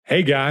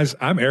Hey guys,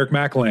 I'm Eric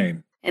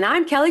McLean. And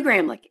I'm Kelly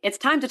Gramlich. It's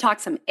time to talk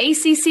some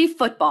ACC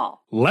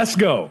football. Let's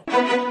go.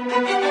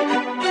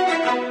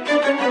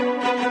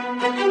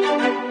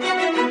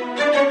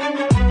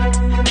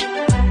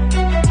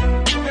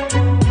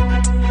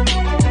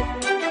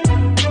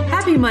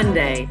 Happy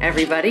Monday,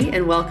 everybody,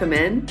 and welcome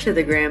in to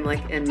the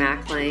Gramlich and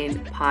McLean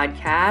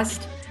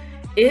podcast.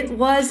 It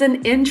was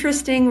an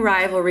interesting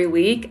rivalry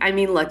week. I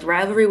mean, look,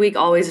 rivalry week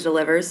always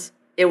delivers.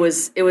 It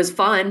was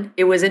fun.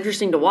 It was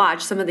interesting to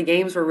watch. Some of the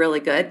games were really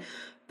good.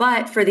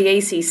 But for the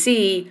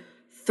ACC,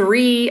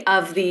 3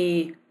 of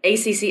the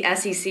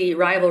ACC-SEC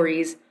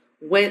rivalries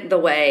went the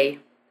way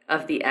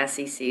of the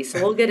SEC.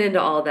 So we'll get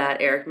into all that,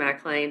 Eric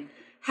McLean.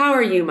 How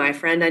are you, my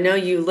friend? I know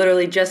you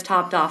literally just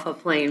hopped off a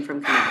plane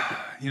from Connecticut.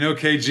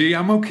 KG,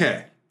 I'm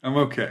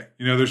okay.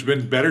 There's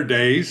been better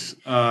days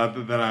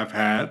that I've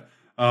had.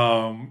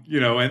 And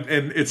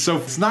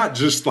it's not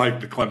just like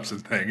the Clemson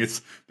thing.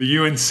 It's the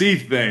UNC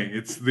thing.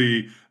 It's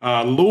the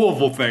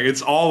Louisville thing.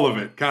 It's all of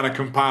it kind of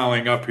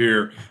compiling up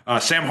here.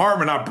 Sam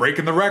Hartman not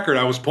breaking the record.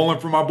 I was pulling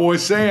for my boy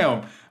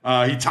Sam.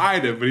 He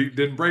tied it, but he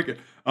didn't break it.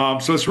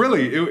 So it's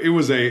really it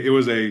was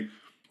a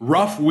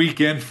rough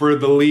weekend for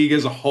the league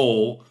as a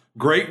whole.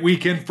 Great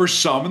weekend for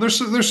some, and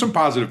there's some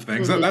positive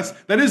things.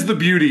 Mm-hmm. That is the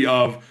beauty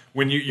of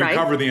when you right.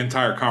 cover the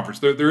entire conference.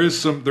 There is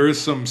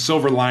some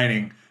silver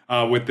lining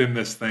within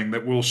this thing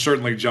that we'll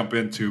certainly jump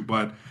into.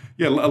 But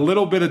yeah, a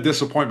little bit of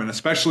disappointment,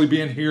 especially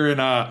being here in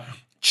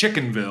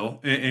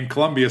Chickenville in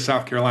Columbia,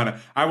 South Carolina.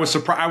 I was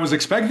surprised. I was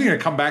expecting to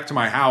come back to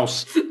my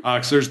house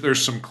because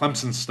there's some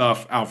Clemson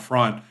stuff out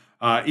front,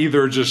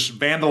 either just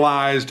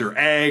vandalized or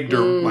egged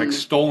or like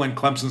stolen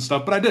Clemson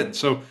stuff, but I didn't.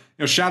 So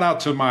shout out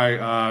to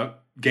my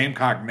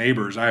Gamecock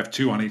neighbors. I have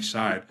 2 on each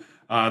side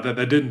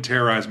that didn't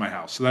terrorize my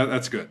house. So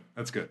that's good.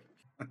 That's good.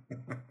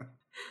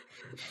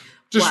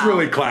 Just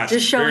really classy.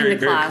 Just showing the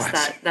class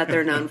that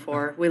they're known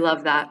for. We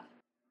love that.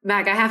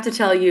 Mac, I have to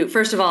tell you,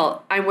 first of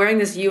all, I'm wearing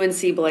this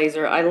UNC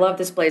blazer. I love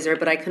this blazer,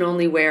 but I can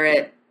only wear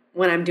it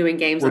when I'm doing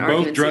games and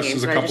UNC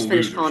games. I just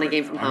finished calling a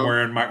game from home. I'm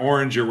wearing my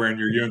orange. You're wearing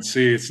your UNC.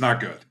 It's not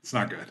good. It's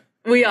not good.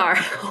 We are.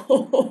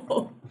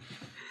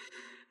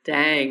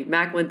 Dang,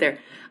 Mac went there.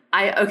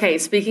 Okay,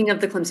 speaking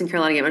of the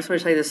Clemson-Carolina game, I just want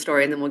to tell you this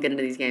story, and then we'll get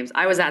into these games.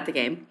 I was at the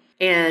game,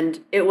 and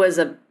it was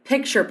a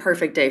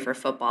picture-perfect day for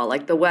football.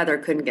 Like, the weather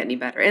couldn't get any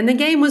better. And the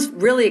game was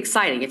really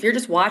exciting. If you're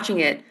just watching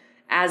it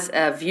as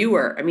a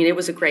viewer, I mean, it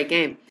was a great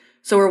game.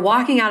 So we're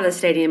walking out of the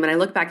stadium, and I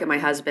look back at my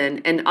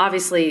husband, and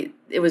obviously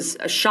it was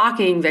a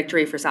shocking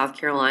victory for South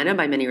Carolina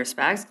by many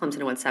respects. Clemson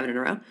had won 7 in a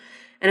row.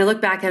 And I look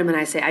back at him, and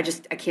I say, I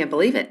can't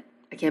believe it.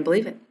 I can't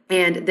believe it.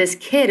 And this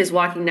kid is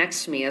walking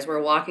next to me as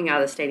we're walking out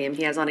of the stadium.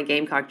 He has on a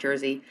Gamecock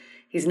jersey.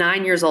 He's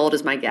 9 years old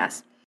is my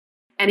guess.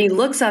 And he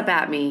looks up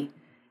at me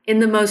in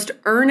the most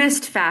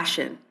earnest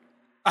fashion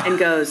and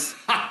goes,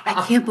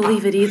 I can't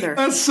believe it either.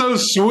 That's so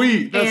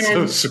sweet.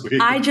 So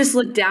sweet. I just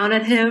looked down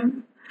at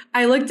him.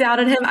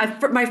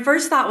 My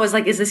first thought was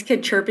like, is this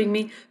kid chirping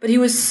me? But he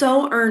was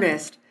so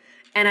earnest.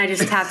 And I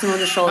just tapped him on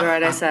the shoulder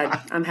and I said,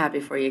 I'm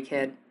happy for you,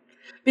 kid.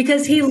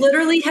 Because he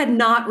literally had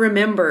not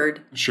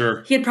remembered.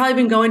 Sure. He had probably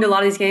been going to a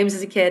lot of these games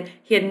as a kid.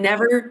 He had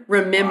never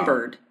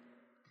remembered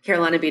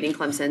Carolina beating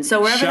Clemson.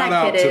 So wherever Shout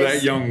that kid is, shout out to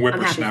that young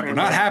whippersnapper.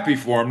 Not happy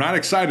for him, not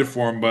excited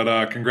for him,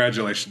 but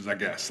congratulations, I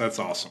guess. That's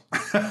awesome.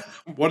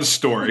 What a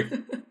story.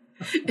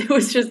 It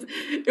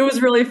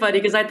was really funny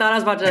because I thought I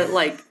was about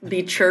to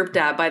be chirped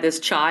at by this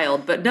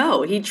child, but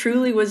no, he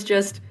truly was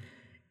just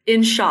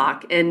in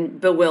shock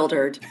and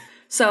bewildered.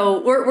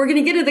 So we're going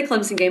to get into the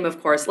Clemson game,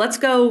 of course. Let's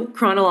go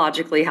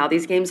chronologically how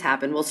these games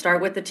happen. We'll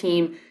start with the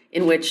team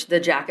in which the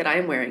jacket I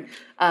am wearing.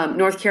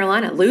 North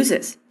Carolina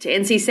loses to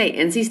NC State.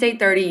 NC State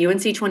 30,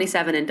 UNC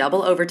 27 in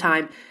double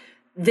overtime.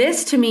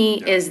 This, to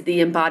me, is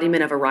the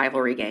embodiment of a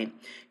rivalry game.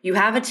 You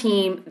have a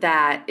team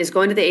that is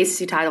going to the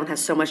ACC title and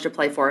has so much to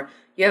play for.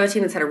 You have a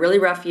team that's had a really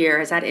rough year,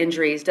 has had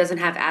injuries, doesn't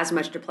have as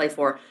much to play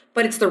for,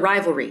 but it's the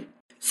rivalry.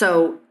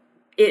 So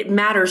it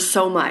matters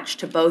so much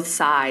to both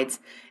sides.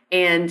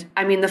 And,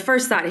 I mean, the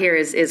first thought here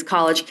is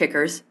college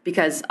kickers,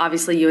 because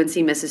obviously UNC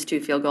misses 2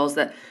 field goals.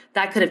 That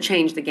could have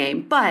changed the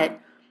game. But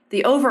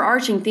the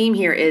overarching theme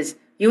here is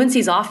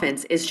UNC's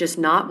offense is just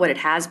not what it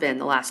has been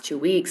the last 2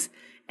 weeks.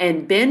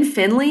 And Ben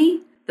Finley,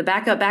 the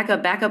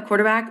backup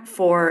quarterback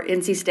for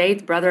NC State,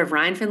 the brother of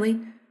Ryan Finley,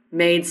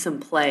 made some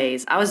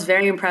plays. I was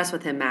very impressed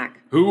with him,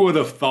 Mac. Who would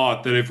have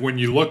thought that when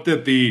you looked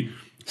at the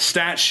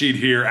stat sheet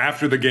here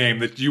after the game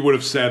that you would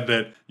have said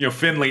that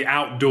Finley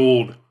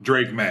outdueled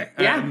Drake May?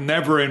 Yeah.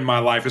 Never in my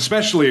life,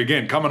 especially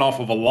again coming off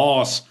of a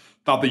loss,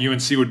 thought that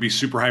UNC would be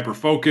super hyper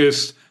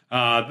focused.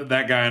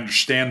 That guy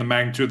understand the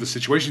magnitude of the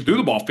situation. He threw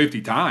the ball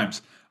 50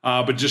 times,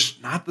 but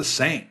just not the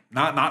same.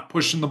 Not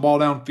pushing the ball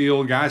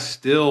downfield. Guys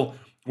still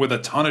with a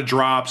ton of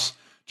drops.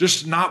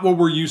 Just not what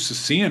we're used to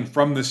seeing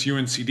from this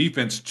UNC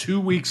defense.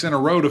 2 weeks in a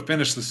row to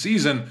finish the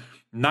season.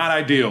 Not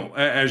ideal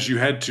as you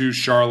head to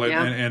Charlotte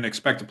and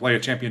expect to play a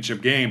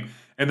championship game.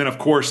 And then, of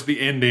course, the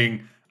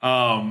ending.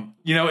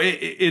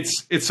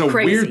 It's a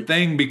crazy. Weird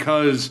thing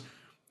because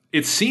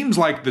it seems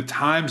like the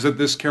times that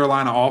this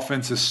Carolina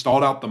offense has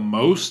stalled out the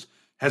most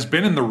has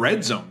been in the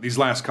red zone these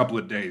last couple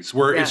of days,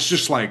 where it's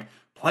just like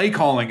play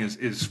calling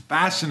is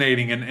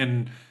fascinating.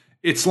 And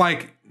it's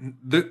like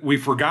we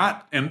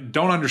forgot and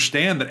don't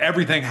understand that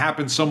everything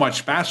happens so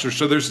much faster.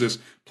 So there's this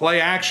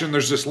play action,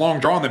 there's this long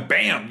draw, and then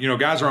bam,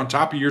 guys are on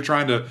top of you, you're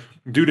trying to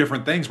do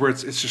different things where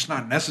it's just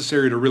not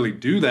necessary to really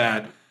do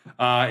that.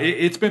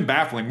 It's been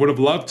baffling. Would have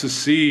loved to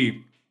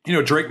see,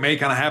 Drake Maye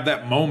kind of have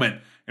that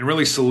moment and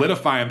really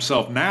solidify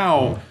himself.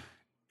 Now,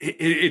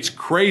 it's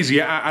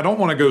crazy. I don't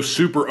want to go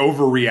super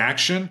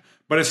overreaction,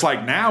 but it's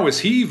like, now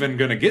is he even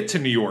going to get to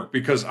New York?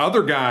 Because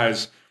other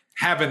guys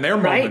having their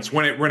moments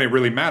when it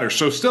really matters.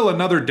 So still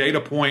another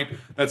data point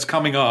that's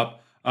coming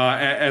up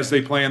as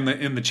they play in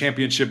the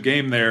championship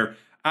game there.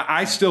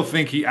 I still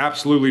think he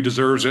absolutely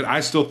deserves it. I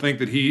still think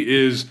that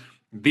he is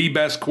the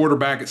best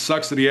quarterback. It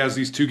sucks that he has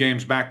these 2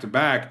 games back to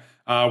back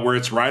where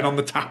it's right on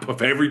the top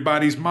of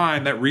everybody's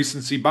mind, that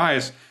recency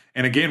bias.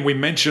 And again, we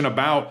mentioned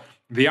about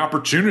the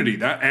opportunity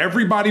that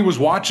everybody was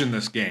watching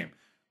this game.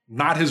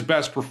 Not his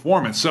best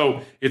performance.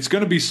 So it's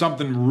going to be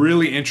something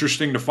really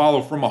interesting to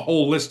follow from a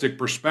holistic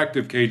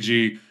perspective,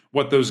 KG,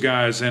 what those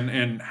guys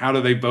and how do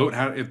they vote?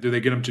 Do they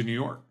get them to New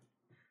York?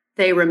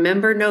 They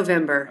remember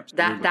November.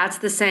 That's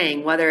the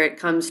saying, whether it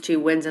comes to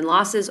wins and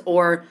losses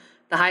or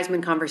the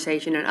Heisman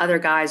conversation, and other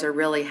guys are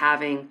really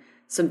having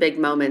some big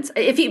moments.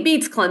 If he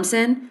beats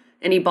Clemson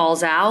and he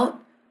balls out,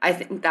 I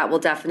think that will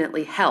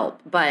definitely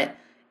help. But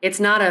it's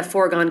not a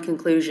foregone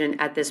conclusion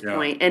at this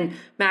point. And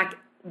Mac,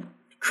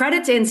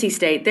 credit to NC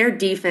State. Their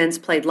defense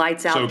played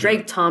lights out. So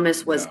Drake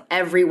Thomas was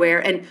everywhere.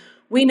 And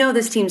we know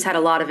this team's had a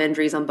lot of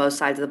injuries on both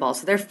sides of the ball,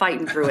 so they're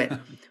fighting through it.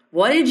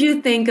 What did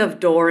you think of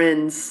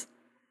Doran's?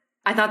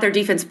 I thought their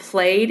defense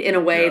played in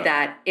a way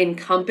that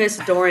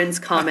encompassed Doran's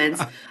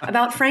comments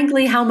about,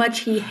 frankly, how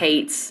much he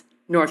hates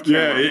North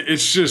Carolina. Yeah,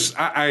 it's just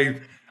I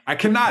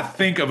cannot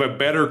think of a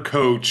better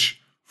coach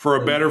for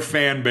a better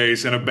fan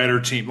base and a better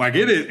team. Like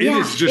it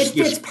is just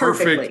this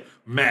perfect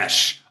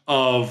mesh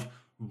of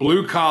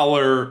blue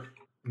collar,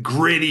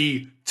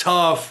 gritty,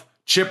 tough,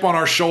 chip on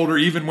our shoulder,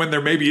 even when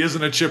there maybe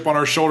isn't a chip on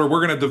our shoulder.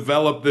 We're going to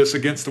develop this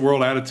against the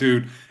world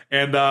attitude.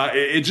 And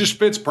it just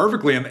fits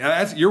perfectly.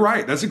 And you're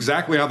right. That's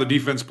exactly how the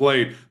defense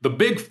played. The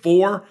big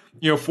four,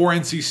 for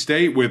NC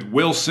State with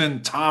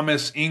Wilson,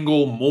 Thomas,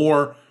 Ingle,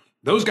 Moore,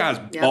 those guys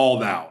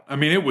balled out. I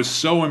mean, it was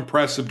so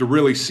impressive to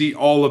really see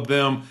all of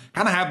them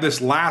kind of have this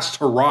last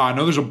hurrah. I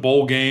know there's a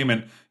bowl game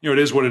and, it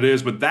is what it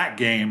is. But that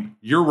game,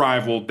 your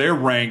rival, they're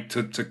ranked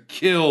to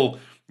kill,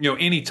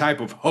 any type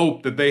of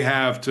hope that they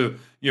have to,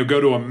 go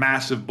to a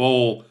massive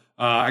bowl.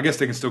 I guess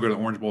they can still go to the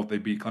Orange Bowl if they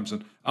beat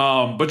Clemson.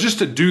 But just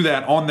to do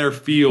that on their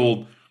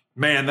field,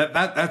 man,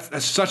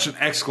 that's such an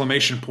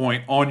exclamation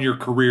point on your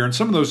career. And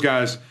some of those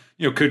guys,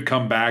 could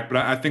come back, but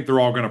I think they're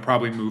all going to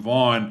probably move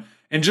on.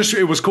 And just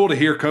it was cool to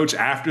hear Coach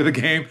after the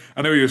game.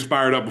 I know he was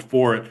fired up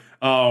before it,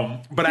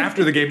 but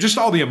after the game, just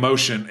all the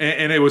emotion.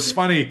 And it was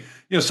funny.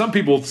 Some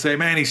people say,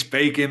 "Man, he's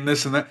faking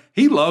this and that."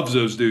 He loves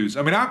those dudes.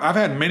 I mean, I've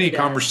had many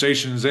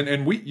conversations,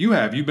 and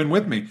you've been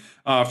with me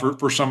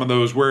for some of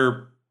those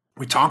where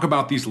we talk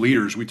about these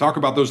leaders. We talk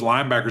about those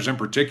linebackers in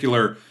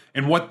particular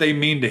and what they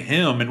mean to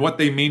him and what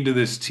they mean to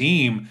this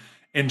team,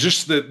 and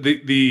just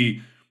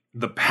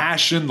the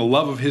passion, the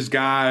love of his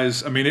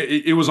guys. I mean,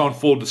 it was on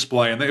full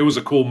display, and it was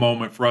a cool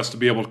moment for us to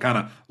be able to kind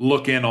of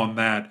look in on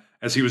that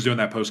as he was doing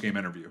that post-game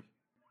interview.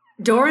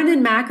 Doran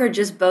and Mac are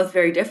just both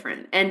very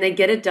different, and they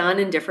get it done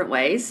in different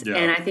ways. Yeah.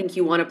 And I think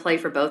you want to play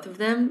for both of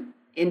them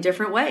in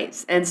different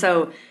ways. And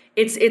so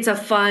it's a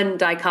fun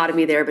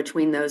dichotomy there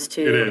between those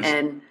two. It is.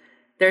 And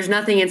there's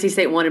nothing NC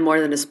State wanted more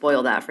than to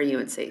spoil that for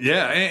UNC.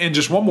 Yeah, and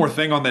just one more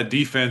thing on that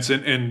defense,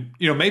 and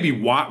maybe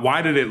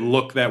why did it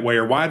look that way,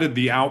 or why did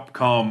the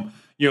outcome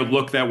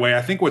look that way?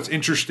 I think what's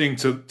interesting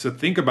to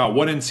think about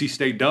what NC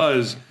State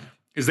does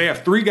is they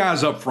have 3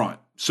 guys up front.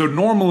 So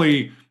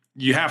normally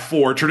you have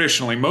 4.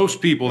 Traditionally,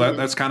 most people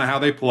that's kind of how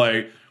they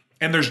play,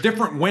 and there's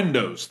different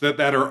windows that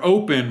are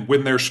open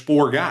when there's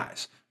 4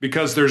 guys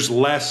because there's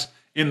less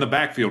in the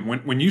backfield.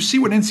 When you see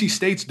what NC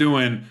State's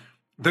doing.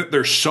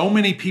 There's so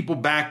many people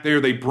back there.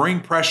 They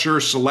bring pressure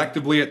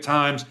selectively at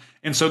times.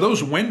 And so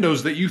those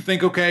windows that you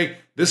think, okay,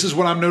 this is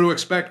what I'm going to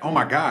expect. Oh,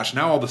 my gosh.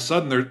 Now all of a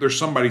sudden there's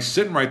somebody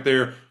sitting right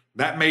there.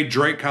 That made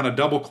Drake kind of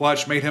double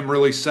clutch, made him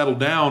really settle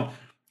down.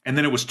 And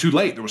then it was too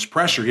late. There was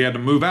pressure. He had to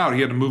move out.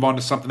 He had to move on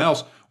to something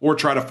else or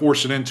try to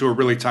force it into a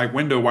really tight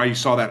window while you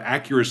saw that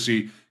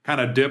accuracy kind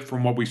of dip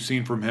from what we've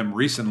seen from him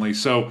recently.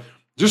 So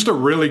just a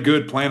really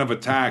good plan of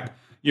attack,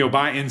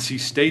 by NC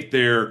State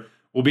there.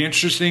 Will be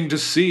interesting to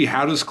see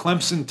how does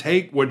Clemson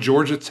take what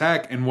Georgia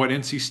Tech and what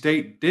NC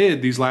State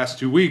did these last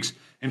 2 weeks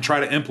and try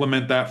to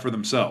implement that for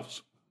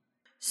themselves.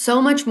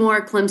 So much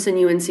more Clemson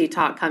UNC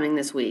talk coming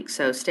this week,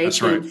 so stay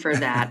tuned for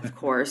that, of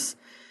course.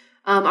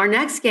 Our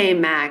next game,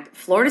 Mac,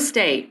 Florida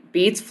State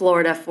beats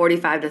Florida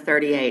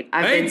 45-38.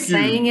 I've been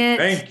saying it.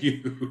 Thank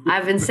you.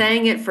 I've been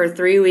saying it for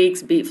 3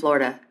 weeks. Beat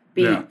Florida.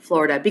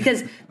 Florida,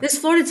 because this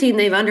Florida team,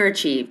 they've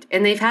underachieved,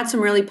 and they've had some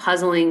really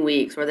puzzling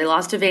weeks where they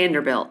lost to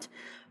Vanderbilt.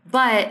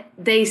 But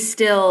they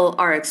still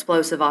are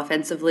explosive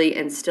offensively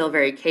and still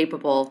very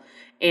capable.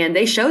 And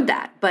they showed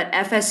that. But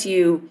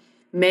FSU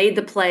made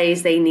the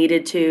plays they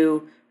needed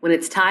to when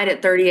it's tied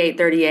at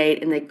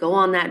 38-38 and they go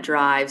on that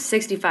drive,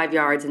 65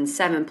 yards in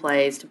 7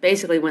 plays to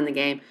basically win the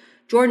game.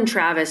 Jordan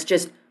Travis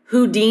just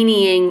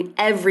Houdiniing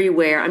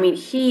everywhere. I mean,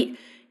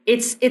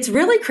 it's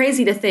really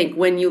crazy to think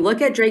when you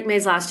look at Drake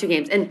May's last 2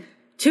 games, and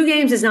 2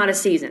 games is not a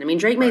season. I mean,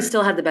 Drake May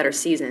still had the better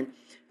season.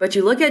 But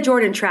you look at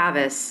Jordan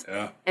Travis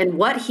and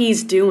what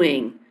he's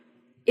doing,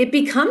 it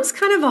becomes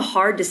kind of a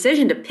hard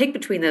decision to pick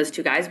between those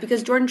 2 guys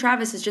because Jordan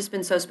Travis has just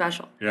been so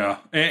special. Yeah.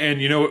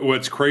 And you know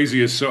what's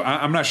crazy is, so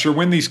I'm not sure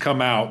when these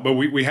come out, but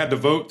we had to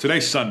vote.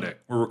 Today's Sunday.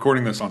 We're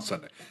recording this on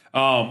Sunday.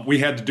 We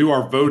had to do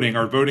our voting.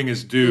 Our voting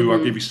is due.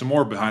 I'll give you some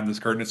more behind this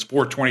curtain. It's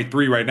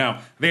 4:23 right now.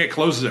 I think it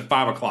closes at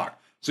 5 o'clock.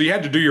 So you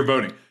had to do your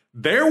voting.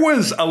 There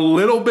was a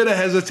little bit of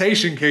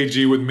hesitation,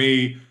 KG, with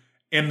me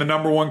in the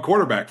number 1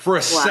 quarterback for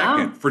a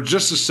second, for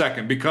just a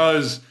second,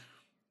 because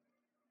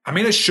I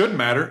mean, it should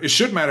matter. It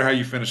should matter how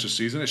you finish the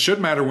season. It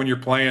should matter when you're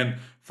playing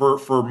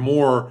for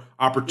more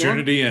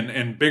opportunity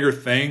and bigger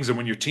things, and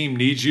when your team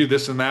needs you,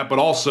 this and that. But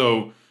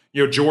also,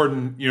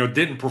 Jordan,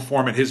 didn't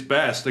perform at his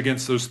best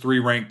against those 3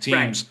 ranked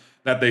teams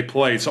that they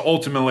played. So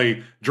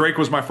ultimately, Drake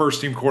was my first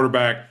team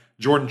quarterback.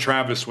 Jordan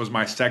Travis was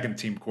my second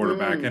team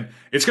quarterback. And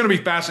it's going to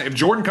be fascinating. If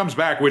Jordan comes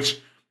back, which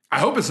I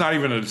hope it's not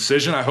even a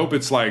decision. I hope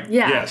it's like,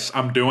 yes,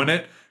 I'm doing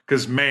it.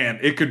 Because, man,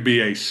 it could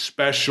be a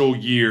special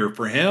year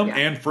for him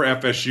and for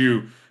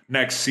FSU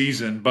next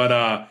season.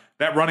 But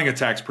that running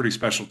attack's pretty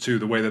special, too,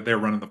 the way that they're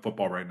running the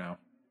football right now.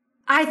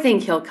 I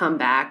think he'll come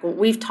back.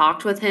 We've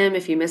talked with him.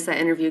 If you missed that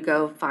interview,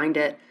 go find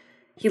it.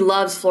 He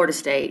loves Florida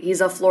State.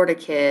 He's a Florida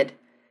kid.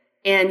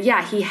 And,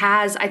 I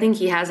think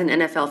he has an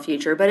NFL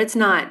future, but it's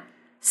not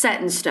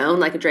set in stone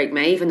like a Drake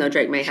May, even though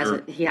Drake May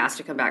he has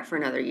to come back for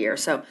another year.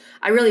 So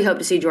I really hope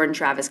to see Jordan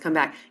Travis come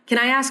back. Can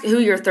I ask who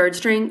your 3rd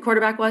string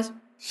quarterback was?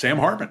 Sam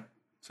Hartman.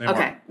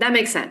 That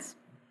makes sense.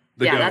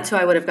 That's who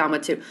I would have gone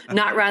with too.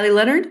 Not Riley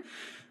Leonard?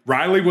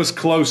 Riley was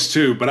close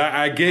too, but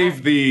I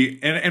gave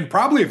and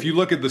probably if you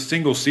look at the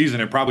single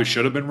season, it probably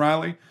should have been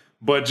Riley.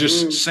 But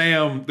just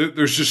Sam,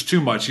 there's just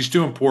too much. He's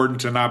too important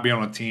to not be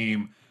on a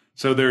team.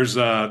 So there was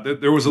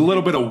a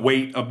little bit of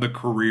weight of the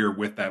career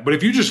with that. But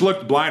if you just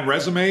looked blind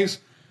resumes,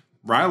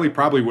 Riley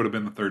probably would have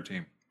been the 3rd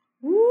team.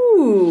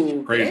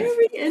 Ooh, crazy.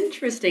 Very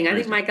interesting. I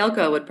think Mike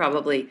Elko would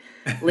probably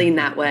lean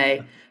that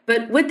way.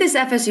 But with this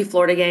FSU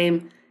Florida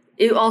game,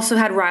 it also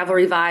had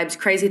rivalry vibes.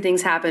 Crazy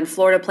things happened.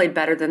 Florida played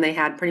better than they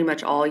had pretty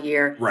much all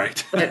year.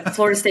 Right. But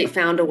Florida State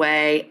found a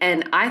way.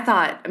 And I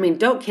thought,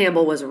 Doak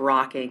Campbell was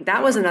rocking.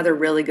 That was another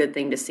really good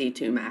thing to see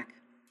too, Mac.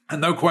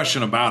 And no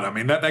question about it. I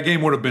mean, that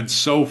game would have been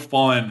so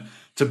fun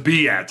to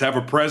be at, to have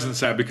a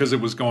presence at, because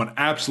it was going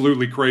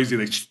absolutely crazy.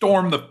 They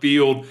stormed the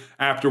field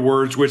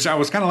afterwards, which I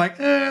was kind of like,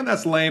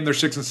 that's lame. They're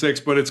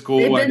 6-6, but it's cool.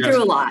 They've been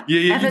through a lot.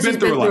 Yeah, you've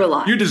been through a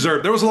lot. You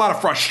deserve. There was a lot of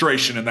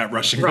frustration in that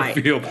rushing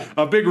the field.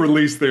 A big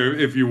release there,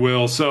 if you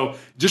will. So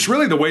just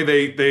really the way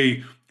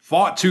they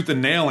fought tooth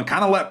and nail and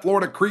kind of let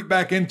Florida creep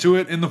back into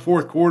it in the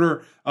 4th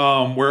quarter,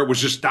 where it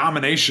was just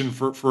domination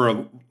for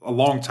a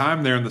long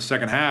time there in the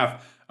second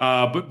half.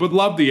 But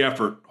love the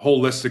effort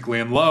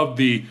holistically and love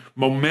the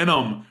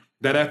momentum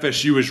that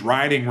FSU is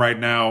riding right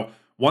now.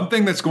 One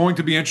thing that's going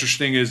to be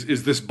interesting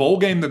is this bowl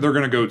game that they're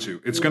going to go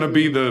to. It's going to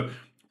be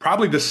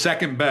probably the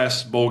second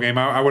best bowl game.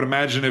 I would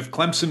imagine if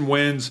Clemson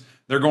wins,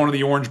 they're going to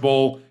the Orange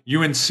Bowl.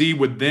 UNC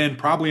would then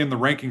probably in the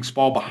rankings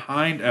fall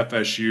behind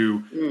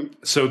FSU.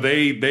 So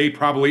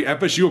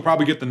FSU will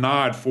probably get the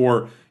nod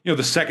for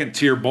the second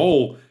tier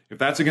bowl. If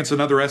that's against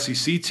another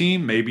SEC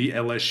team, maybe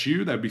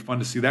LSU, that'd be fun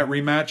to see that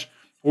rematch.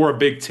 Or a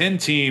Big Ten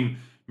team,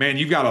 man,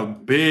 you've got a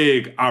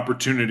big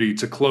opportunity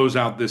to close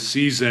out this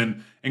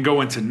season and go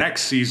into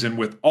next season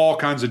with all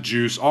kinds of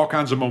juice, all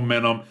kinds of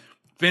momentum,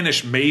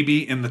 finish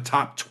maybe in the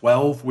top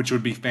 12, which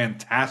would be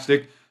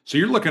fantastic. So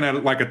you're looking at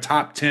it like a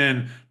top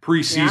 10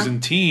 preseason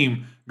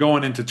team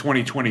going into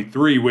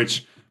 2023,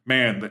 which,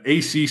 man, the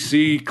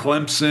ACC,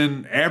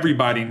 Clemson,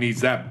 everybody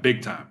needs that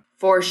big time.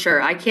 For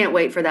sure. I can't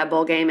wait for that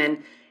bowl game.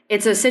 And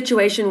it's a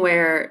situation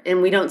where,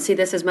 and we don't see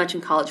this as much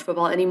in college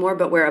football anymore,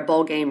 but where a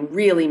bowl game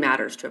really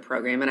matters to a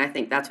program. And I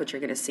think that's what you're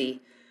going to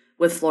see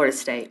with Florida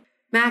State.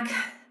 Mac,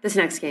 this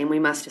next game we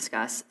must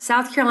discuss.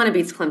 South Carolina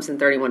beats Clemson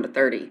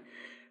 31-30.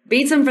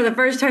 Beats them for the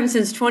first time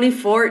since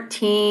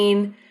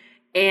 2014.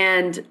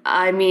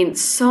 And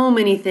so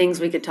many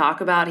things we could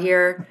talk about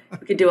here.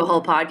 We could do a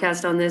whole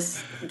podcast on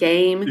this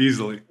game.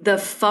 Easily. The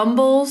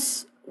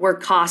fumbles were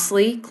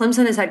costly.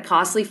 Clemson has had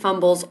costly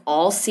fumbles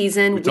all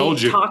season. We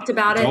talked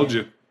about it. Told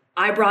you.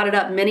 I brought it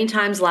up many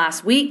times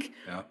last week,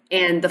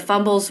 and the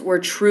fumbles were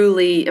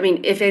truly,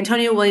 if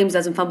Antonio Williams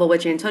doesn't fumble,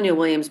 which Antonio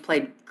Williams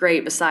played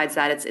great besides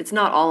that, it's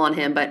not all on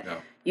him, but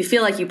you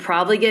feel like you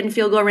probably get in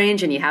field goal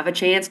range and you have a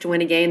chance to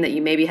win a game that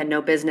you maybe had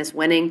no business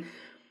winning.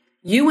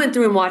 You went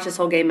through and watched this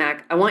whole game,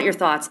 Mac. I want your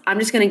thoughts. I'm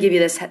just going to give you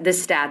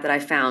this stat that I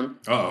found.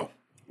 Uh-oh.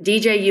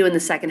 DJU in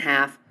the second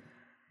half,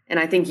 and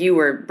I think you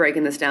were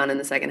breaking this down in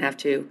the second half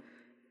too.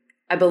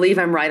 I believe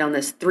I'm right on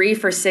this. 3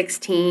 for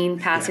 16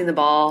 passing the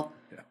ball.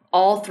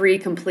 All 3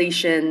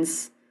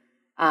 completions.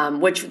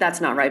 which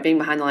that's not right, being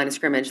behind the line of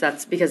scrimmage.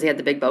 That's because he had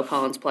the big Bo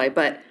Collins play.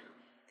 But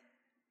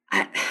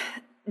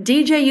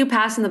DJU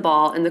passing the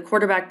ball and the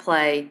quarterback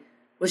play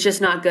was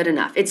just not good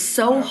enough. It's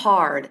so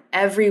hard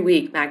every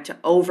week, Mac, to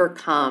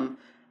overcome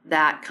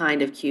that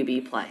kind of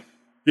QB play.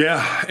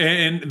 Yeah,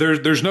 and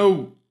there's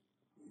no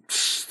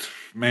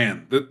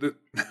man. The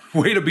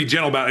way to be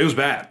gentle about it. It was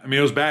bad. I mean,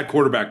 it was bad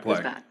quarterback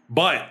play,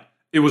 but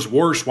it was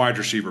worse wide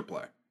receiver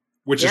play,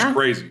 which is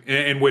crazy,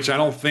 and which I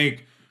don't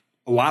think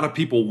a lot of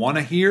people want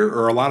to hear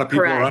or a lot of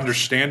people are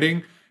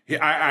understanding.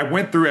 I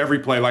went through every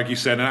play, like you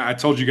said, and I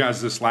told you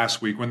guys this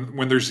last week.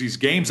 When there's these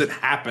games that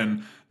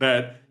happen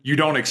that you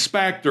don't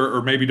expect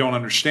or maybe don't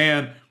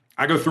understand,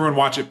 I go through and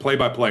watch it play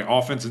by play,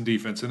 offense and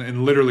defense,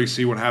 and literally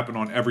see what happened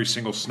on every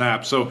single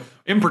snap. So,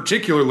 in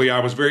particularly, I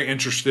was very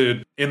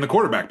interested in the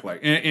quarterback play,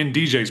 in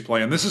DJ's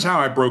play, and this is how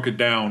I broke it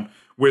down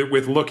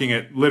with looking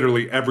at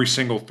literally every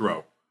single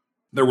throw.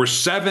 There were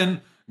 7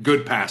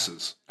 good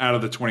passes out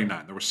of the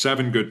 29. There were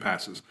 7 good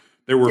passes.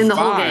 There were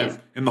 5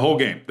 in the whole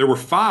game. There were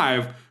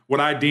 5 what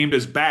I deemed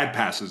as bad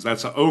passes.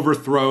 That's an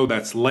overthrow,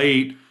 that's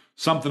late,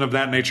 something of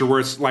that nature where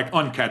it's like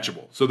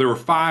uncatchable. So there were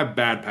 5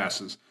 bad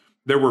passes.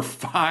 There were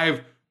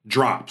 5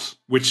 drops,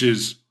 which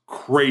is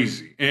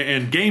crazy,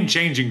 and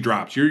game-changing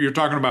drops. You're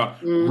talking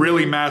about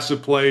really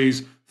massive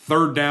plays,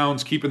 third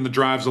downs, keeping the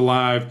drives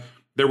alive.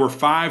 There were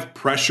 5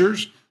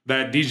 pressures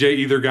that DJ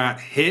either got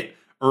hit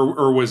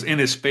or was in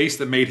his face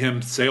that made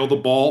him sail the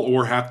ball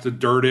or have to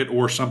dirt it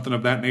or something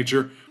of that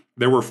nature.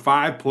 There were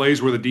 5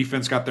 plays where the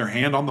defense got their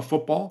hand on the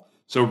football.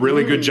 So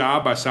really good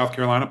job by South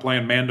Carolina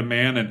playing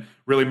man-to-man and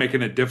really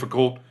making it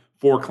difficult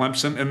for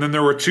Clemson. And then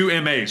there were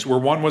 2 MAs where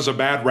one was a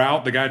bad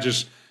route. The guy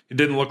just it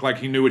didn't look like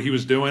he knew what he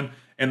was doing.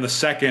 And the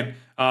second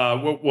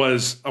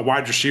was a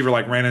wide receiver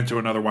ran into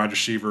another wide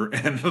receiver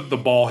and the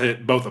ball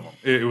hit both of them.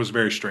 It was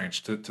very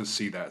strange to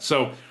see that.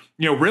 So,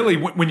 really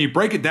when you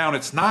break it down,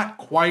 it's not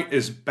quite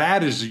as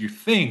bad as you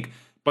think,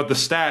 but the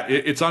stat,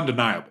 it's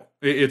undeniable.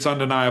 It's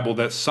undeniable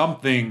that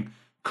something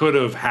could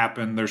have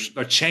happened. There's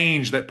a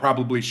change that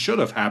probably should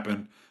have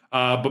happened,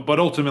 but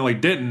ultimately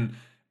didn't.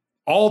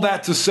 All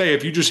that to say,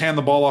 if you just hand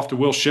the ball off to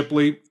Will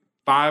Shipley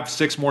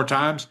 5-6 more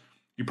times,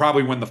 you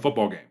probably win the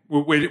football game,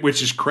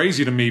 which is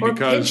crazy to me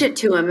because pitch it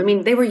to him. I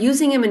mean, they were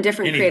using him in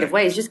different creative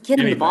ways. Just get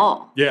him the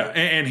ball. Yeah,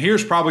 and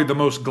here's probably the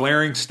most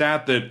glaring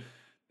stat that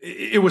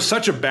it was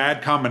such a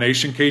bad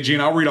combination, KG,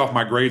 and I'll read off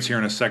my grades here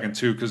in a second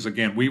too, because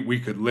again, we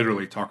could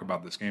literally talk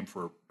about this game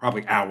for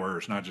probably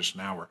hours, not just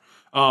an hour.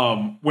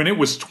 When it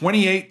was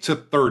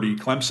 28-30,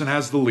 Clemson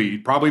has the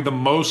lead, probably the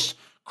most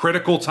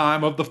critical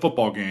time of the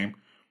football game.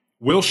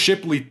 Will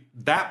Shipley,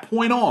 that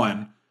point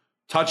on,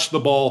 touched the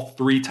ball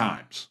 3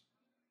 times.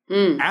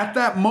 At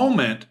that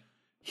moment,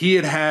 he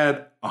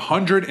had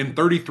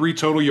 133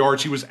 total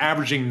yards. He was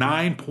averaging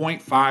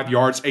 9.5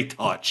 yards a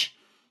touch.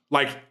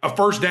 Like a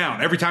first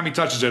down. Every time he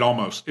touches it,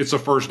 almost, it's a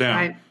first down.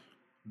 Right.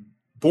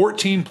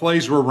 14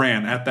 plays were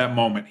ran at that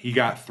moment. He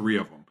got 3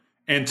 of them.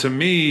 And to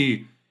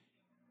me,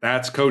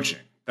 that's coaching.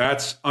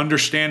 That's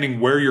understanding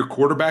where your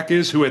quarterback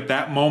is, who at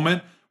that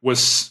moment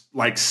was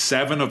like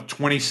 7 of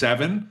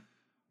 27.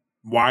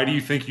 Why do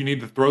you think you need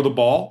to throw the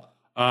ball?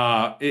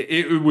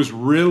 It was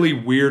really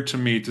weird to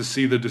me to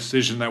see the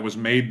decision that was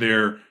made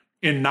there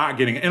in not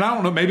getting it. And I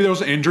don't know, maybe there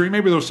was an injury,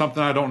 maybe there was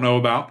something I don't know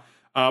about.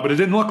 But it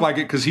didn't look like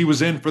it because he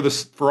was in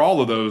for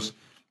all of those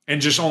and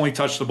just only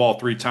touched the ball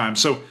 3 times.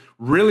 So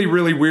really,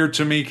 really weird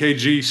to me,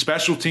 KG.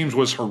 Special teams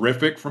was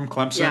horrific from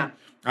Clemson. Yeah.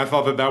 I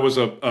thought that was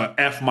a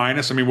F-.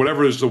 I mean,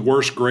 whatever is the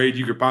worst grade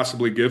you could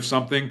possibly give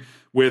something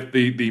with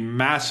the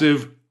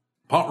massive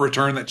punt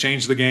return that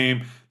changed the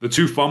game, the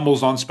 2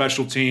 fumbles on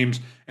special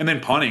teams, and then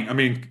punting. I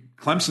mean,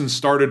 Clemson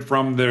started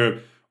from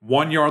the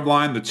 1-yard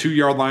line, the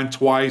 2-yard line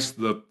twice,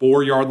 the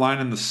 4-yard line,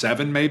 and the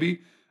 7 maybe.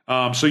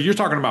 So you're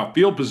talking about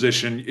field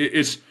position.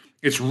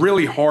 It's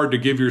really hard to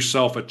give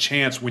yourself a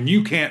chance when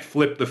you can't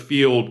flip the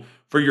field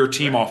for your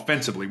team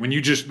offensively. When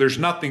there's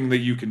nothing that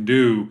you can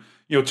do,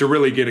 to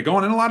really get it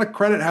going. And a lot of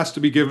credit has to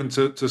be given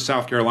to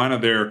South Carolina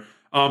there.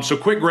 So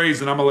quick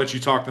grades, and I'm gonna let you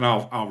talk, then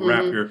I'll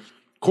wrap here.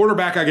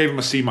 Quarterback, I gave him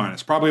a C-.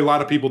 Probably a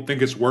lot of people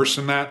think it's worse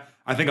than that.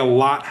 I think a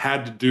lot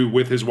had to do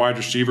with his wide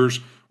receivers.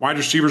 Wide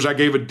receivers, I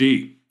gave a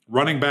D.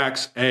 Running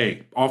backs,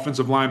 A.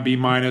 Offensive line, B-.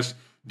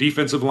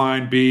 Defensive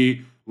line,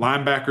 B.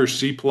 Linebackers,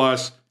 C+,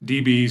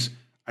 DBs.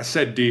 I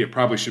said D. It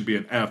probably should be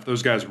an F.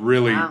 Those guys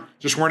really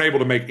just weren't able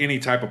to make any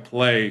type of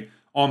play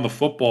on the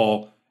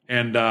football.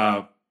 And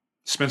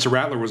Spencer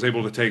Rattler was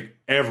able to take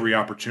every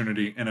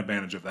opportunity and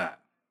advantage of that.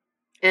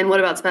 And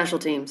what about special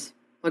teams?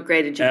 What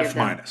grade did you give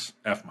them?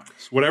 F-.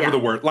 Whatever the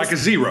word. Like a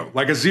 0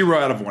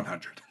 out of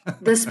 100.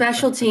 The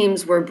special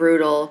teams were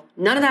brutal.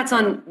 None of that's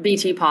on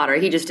BT Potter.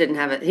 He just didn't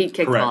have it. He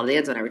kicked the ball to the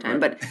end zone every time.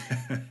 But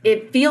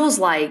it feels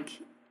like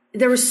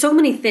there were so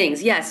many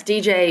things. Yes,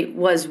 DJ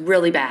was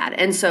really bad.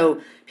 And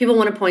so people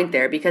want to point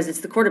there because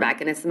it's the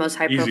quarterback and it's the most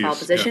high-profile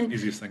position. Yeah,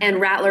 easiest thing.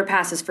 And Rattler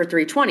passes for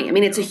 320. I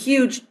mean, it's a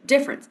huge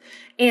difference.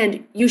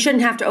 And you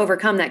shouldn't have to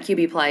overcome that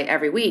QB play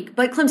every week.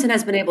 But Clemson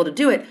has been able to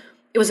do it.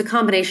 it was a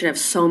combination of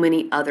so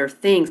many other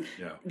things.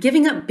 Yeah.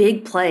 Giving up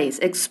big plays,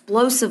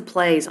 explosive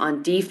plays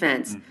on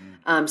defense,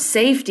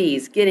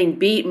 safeties, getting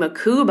beat.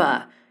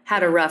 Makuba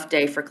had a rough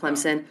day for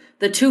Clemson.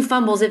 The 2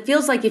 fumbles, it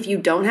feels like if you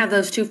don't have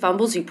those 2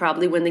 fumbles, you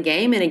probably win the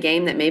game in a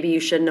game that maybe you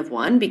shouldn't have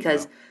won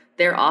because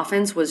their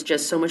offense was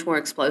just so much more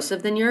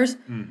explosive than yours.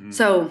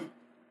 So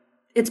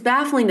it's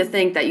baffling to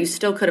think that you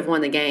still could have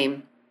won the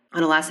game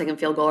on a last-second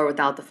field goal or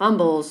without the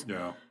fumbles.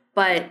 Yeah.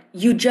 But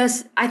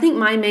I think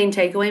my main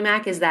takeaway,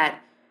 Mac, is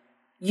that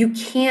you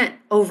can't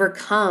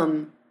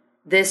overcome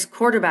this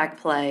quarterback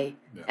play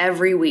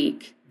every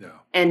week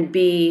and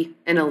be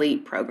an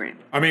elite program.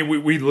 I mean,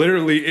 we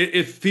literally,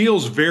 it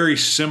feels very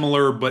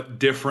similar but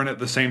different at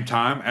the same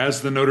time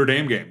as the Notre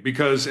Dame game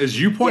because, as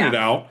you pointed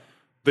out,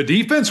 the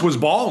defense was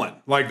balling.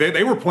 Like,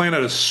 they were playing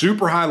at a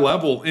super high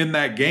level in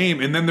that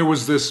game. And then there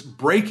was this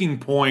breaking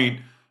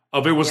point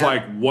of it was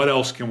like, what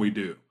else can we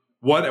do?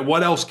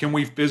 What else can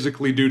we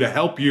physically do to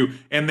help you?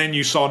 And then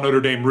you saw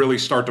Notre Dame really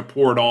start to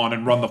pour it on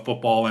and run the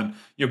football and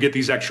get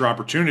these extra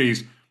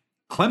opportunities.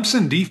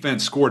 Clemson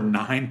defense scored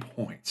 9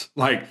 points.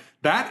 Like,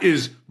 that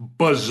is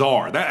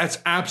bizarre. That's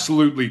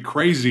absolutely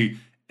crazy.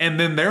 And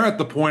then they're at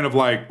the point of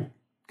like,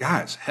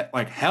 guys,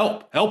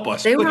 help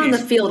us. They were on the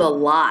field a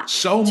lot.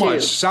 So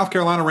much. South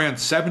Carolina ran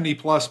 70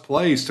 plus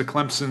plays to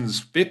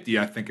Clemson's 50,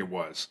 I think it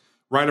was,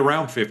 right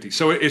around 50.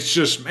 So it's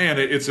just, man,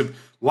 it's a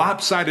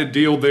lopsided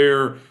deal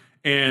there.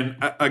 And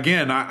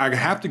again, I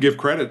have to give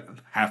credit.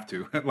 Have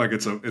to, like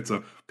it's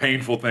a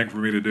painful thing for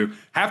me to do.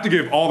 Have to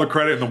give all the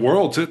credit in the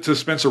world to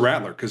Spencer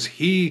Rattler because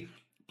he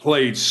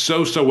played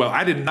so well.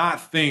 I did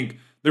not think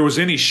there was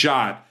any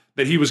shot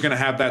that he was going to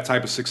have that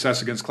type of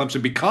success against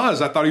Clemson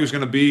because I thought he was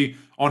going to be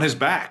on his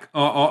back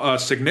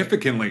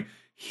significantly.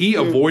 He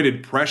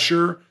avoided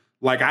pressure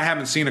like I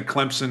haven't seen a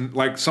Clemson,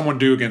 like someone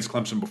do against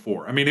Clemson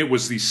before. I mean, it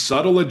was these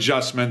subtle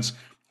adjustments.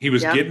 He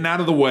was getting out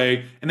of the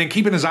way and then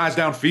keeping his eyes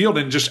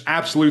downfield and just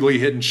absolutely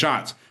hitting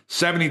shots.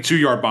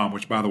 72-yard bomb,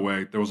 which, by the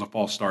way, there was a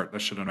false start. That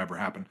should have never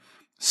happened.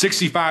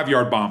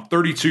 65-yard bomb,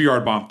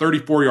 32-yard bomb,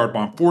 34-yard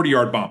bomb,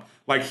 40-yard bomb.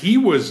 Like, he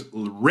was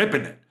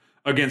ripping it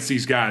against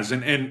these guys.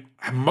 And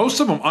most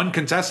of them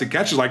uncontested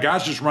catches, like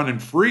guys just running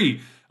free.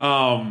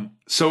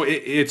 So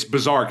it's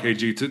bizarre,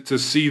 KG, to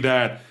see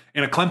that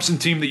in a Clemson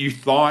team that you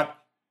thought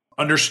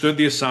understood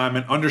the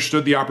assignment,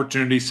 understood the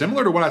opportunity,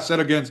 similar to what I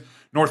said against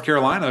North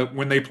Carolina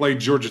when they played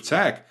Georgia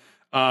Tech,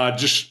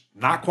 just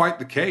not quite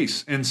the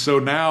case. And so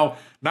now,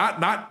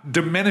 not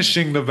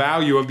diminishing the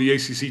value of the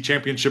ACC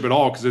championship at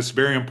all, because it's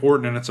very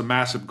important and it's a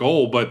massive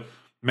goal, but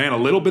man, a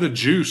little bit of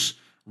juice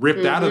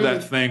ripped out of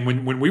that thing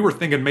when we were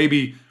thinking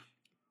maybe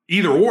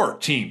either or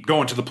team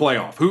going to the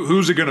playoff.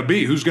 Who's it going to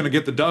be? Who's going to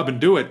get the dub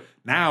and do it?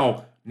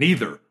 Now,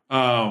 neither.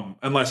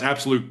 Unless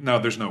no,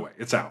 there's no way.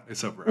 It's out.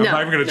 It's over. I'm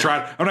not even going to try.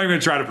 I'm not even going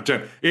to try to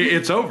pretend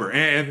it's over.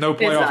 And no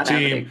playoff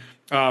team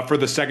for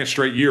the second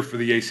straight year for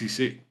the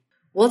ACC.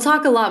 We'll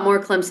talk a lot more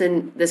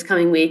Clemson this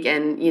coming week,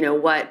 and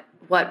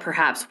what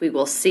perhaps we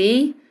will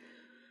see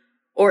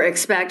or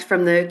expect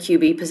from the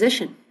QB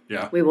position.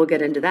 Yeah, we will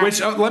get into that.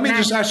 Which let me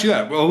just ask you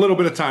that. Well, a little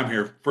bit of time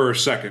here for a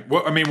second.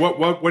 What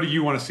do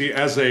you want to see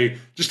as a?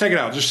 Just take it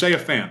out. Just say a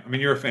fan. I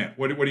mean, you're a fan.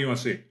 What do you want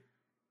to see?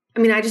 I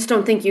mean, I just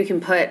don't think you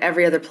can put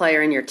every other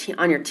player in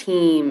on your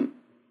team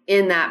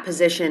in that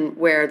position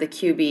where the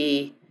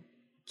QB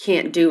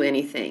can't do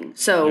anything.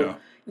 So,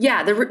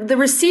 yeah the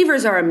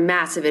receivers are a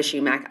massive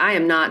issue, Mac. I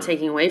am not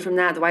taking away from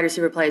that. The wide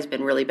receiver play has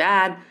been really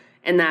bad,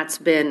 and that's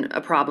been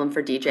a problem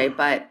for DJ.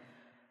 But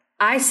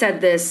I said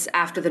this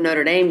after the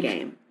Notre Dame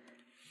game.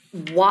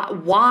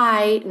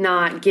 Why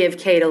not give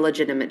Cade a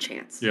legitimate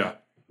chance? Yeah.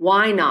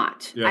 Why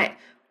not? Yeah.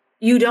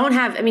 You don't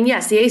have,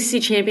 yes, the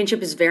ACC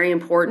championship is very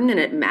important and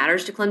it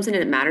matters to Clemson and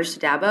it matters to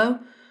Dabo.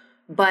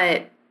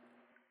 But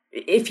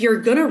if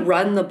you're going to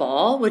run the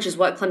ball, which is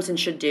what Clemson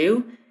should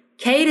do,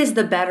 Cade is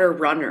the better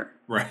runner.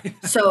 Right.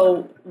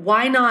 So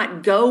why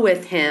not go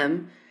with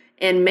him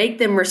and make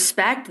them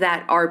respect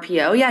that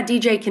RPO? Yeah,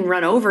 DJ can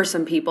run over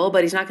some people,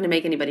 but he's not going to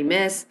make anybody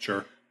miss.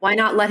 Sure. Why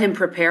not let him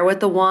prepare with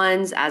the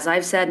ones, as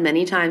I've said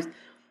many times?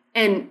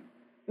 And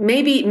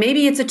maybe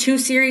it's a two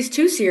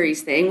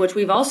series thing, which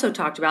we've also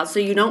talked about. So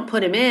you don't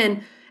put him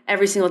in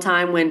every single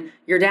time when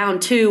you're down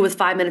 2 with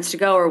 5 minutes to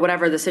go, or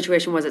whatever the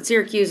situation was at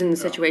Syracuse and the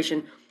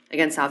situation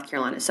against South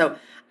Carolina. So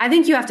I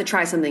think you have to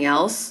try something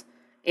else.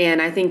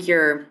 And I think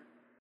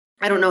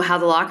I don't know how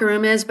the locker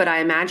room is, but I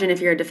imagine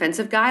if you're a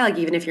defensive guy, like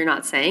even if you're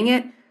not saying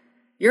it,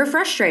 you're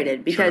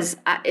frustrated because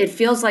it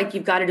feels like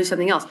you've got to do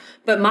something else.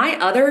 But my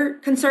other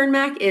concern,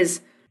 Mac, is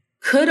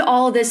could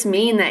all this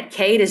mean that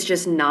Cade is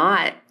just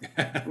not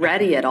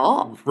ready at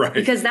all? Right.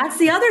 Because that's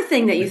the other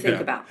thing that you think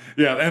about.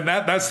 Yeah, and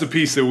that's the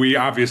piece that we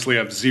obviously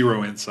have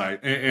zero insight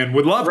and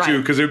would love to,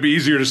 because it would be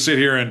easier to sit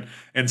here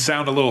and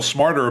sound a little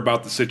smarter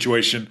about the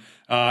situation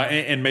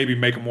and maybe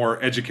make a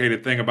more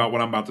educated thing about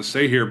what I'm about to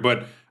say here.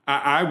 But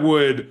I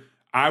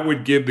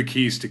would give the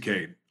keys to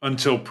Cade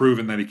until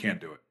proven that he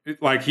can't do it.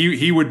 Like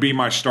he would be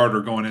my starter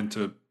going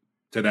into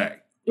today.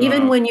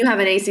 Even when you have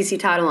an ACC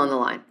title on the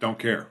line. Don't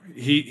care.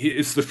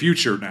 It's the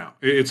future now.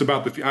 It's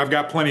about I've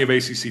got plenty of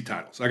ACC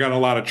titles. I got a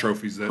lot of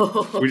trophies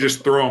that we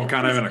just throw them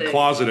kind of in a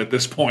closet at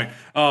this point.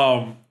 You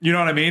know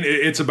what I mean?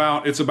 It's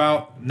about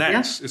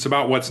next. Yeah. It's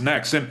about what's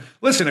next. And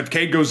listen, if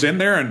Cade goes in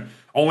there and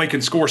only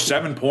can score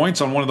 7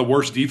 points on one of the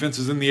worst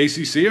defenses in the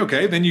ACC,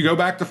 okay, then you go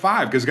back to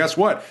 5. Because guess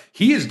what?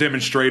 He has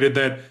demonstrated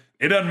that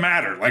it doesn't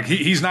matter. Like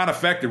he's not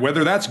affected.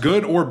 Whether that's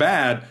good or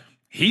bad,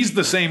 he's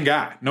the same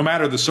guy, no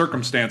matter the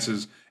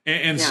circumstances.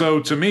 And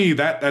so to me,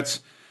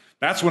 that's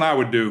what I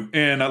would do.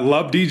 And I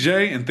love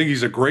DJ and think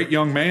he's a great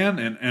young man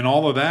and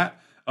all of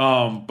that.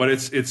 But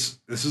this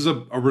is a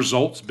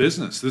results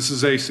business. This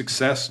is a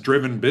success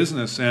driven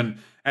business. And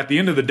at the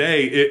end of the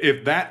day,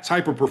 if that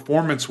type of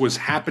performance was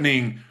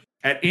happening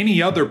at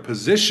any other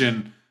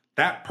position,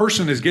 that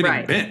person is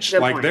getting benched. Good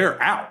point.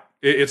 They're out.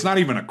 It's not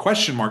even a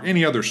question mark,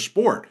 any other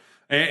sport.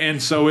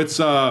 And so it's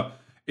a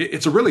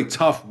really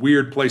tough,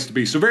 weird place to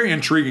be. So very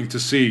intriguing to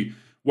see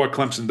what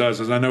Clemson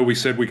does. As I know we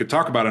said we could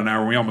talk about an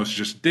hour, and we almost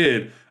just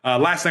did.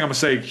 Last thing I'm going to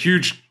say,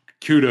 huge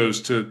kudos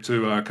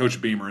to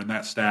Coach Beamer and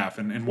that staff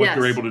and what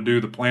they're able to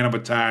do, the plan of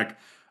attack.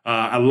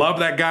 I love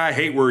that guy,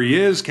 hate where he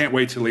is, can't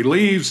wait till he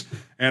leaves.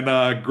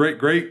 And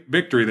great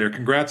victory there.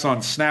 Congrats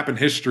on snapping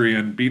history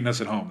and beating us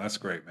at home. That's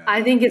great, man.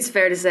 I think it's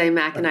fair to say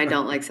Mac and I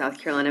don't like South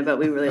Carolina, but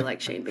we really like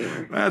Shane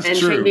Beamer. That's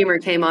true. And Shane Beamer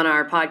came on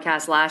our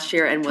podcast last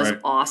year and was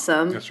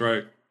awesome. That's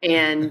right.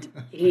 And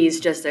he's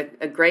just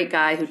a great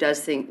guy who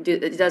does things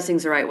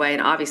the right way,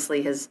 and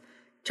obviously has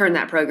turned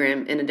that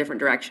program in a different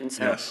direction.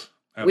 So yes,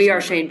 we are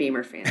Shane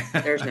Beamer fans.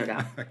 There's no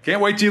doubt. Can't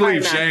wait till you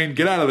leave, Shane.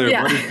 Get out of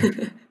there,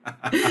 buddy.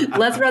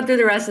 Let's run through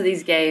the rest of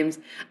these games.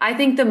 I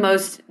think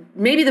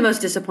maybe the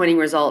most disappointing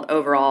result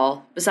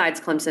overall,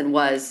 besides Clemson,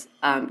 was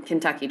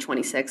Kentucky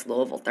 26,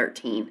 Louisville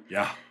 13.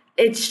 Yeah.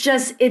 It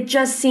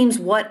just seems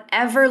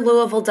whatever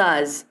Louisville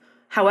does,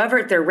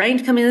 however they're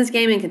ranked coming in this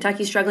game and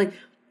Kentucky's struggling,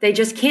 they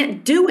just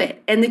can't do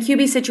it. And the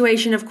QB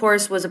situation, of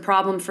course, was a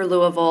problem for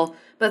Louisville.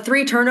 But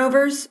 3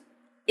 turnovers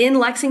in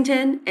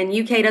Lexington and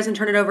UK doesn't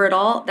turn it over at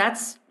all,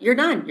 you're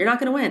done. You're not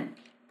going to win.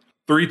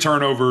 3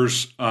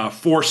 turnovers,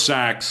 4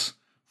 sacks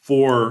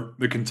for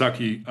the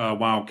Kentucky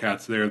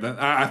Wildcats there.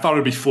 I thought it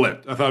would be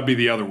flipped. I thought it would be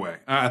the other way.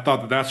 I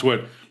thought that's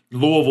what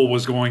Louisville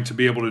was going to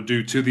be able to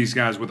do to these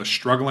guys with a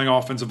struggling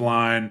offensive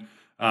line,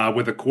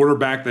 with a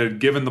quarterback that had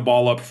given the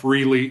ball up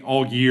freely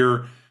all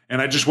year. And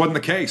that just wasn't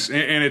the case.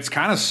 And it's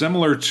kind of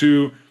similar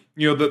to,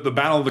 the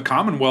Battle of the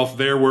Commonwealth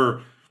there,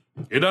 where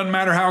it doesn't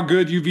matter how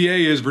good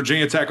UVA is,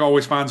 Virginia Tech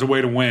always finds a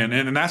way to win.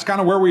 And that's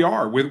kind of where we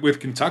are with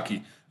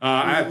Kentucky.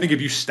 I think if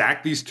you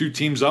stack these two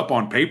teams up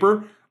on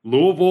paper,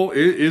 Louisville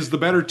is the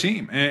better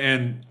team.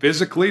 And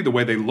physically, the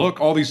way they look,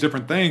 all these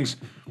different things,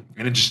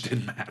 and it just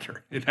didn't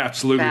matter. It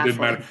absolutely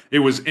didn't matter. It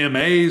was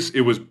MAs.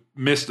 It was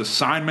missed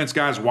assignments,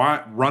 guys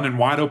running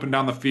wide open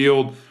down the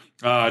field,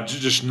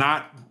 just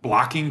not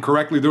blocking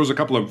correctly. There was a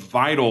couple of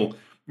vital,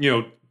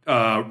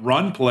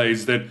 run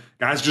plays that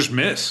guys just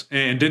miss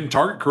and didn't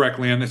target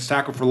correctly. And it's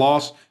tackle for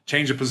loss,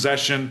 change of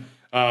possession,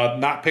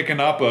 not picking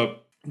up a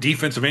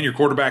defensive end, your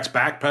quarterback's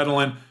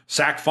backpedaling,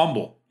 sack,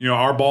 fumble,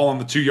 our ball on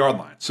the 2-yard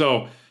line.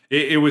 So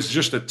it was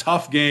just a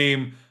tough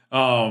game.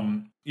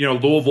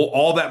 Louisville,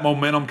 all that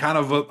momentum, kind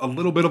of a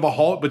little bit of a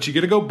halt, but you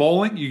get to go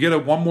bowling. You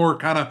get one more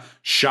kind of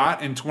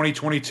shot in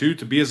 2022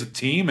 to be as a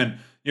team and,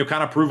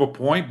 kind of prove a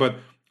point. But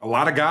a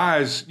lot of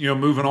guys,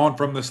 moving on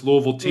from this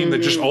Louisville team that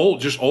just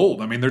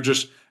old. I mean, they're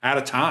just out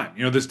of time.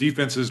 This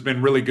defense has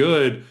been really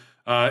good.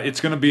 It's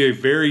going to be a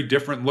very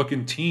different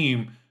looking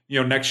team,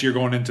 next year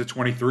going into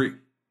 23.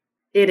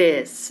 It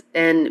is.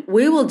 And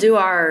we will do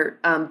our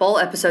bowl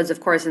episodes, of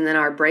course, and then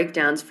our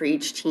breakdowns for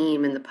each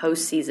team in the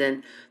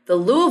postseason. The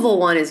Louisville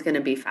one is going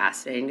to be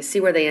fascinating to see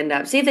where they end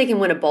up. See if they can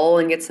win a bowl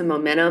and get some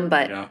momentum.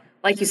 But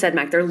like you said,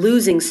 Mac, they're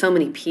losing so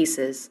many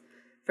pieces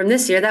from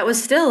this year. That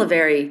was still a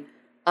very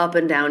up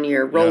and down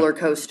year, roller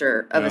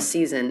coaster of a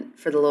season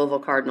for the Louisville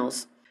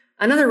Cardinals.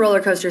 Another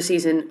roller coaster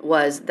season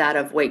was that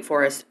of Wake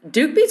Forest.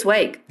 Duke beats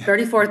Wake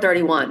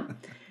 34-31.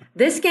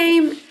 This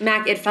game,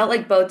 Mac, it felt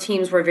like both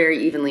teams were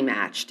very evenly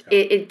matched.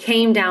 It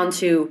came down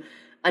to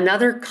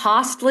another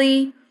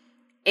costly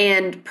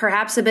and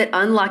perhaps a bit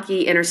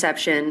unlucky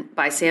interception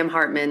by Sam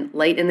Hartman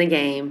late in the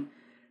game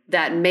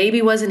that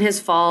maybe wasn't his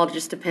fault. It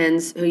just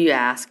depends who you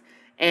ask.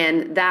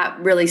 And that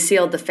really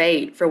sealed the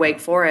fate for Wake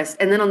Forest.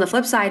 And then on the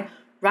flip side,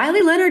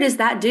 Riley Leonard is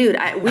that dude.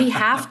 We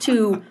have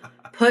to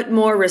put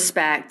more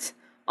respect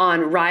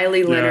on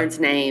Riley Leonard's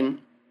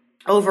name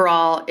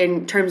overall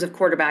in terms of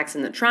quarterbacks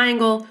in the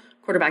triangle,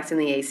 quarterbacks in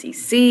the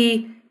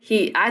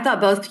ACC. I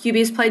thought both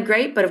QBs played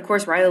great, but of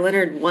course Riley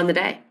Leonard won the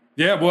day.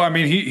 Yeah, well, I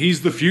mean,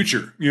 he's the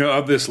future,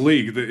 of this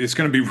league. It's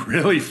going to be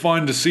really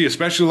fun to see,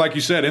 especially like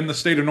you said, in the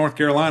state of North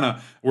Carolina.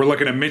 We're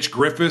looking at Mitch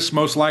Griffiths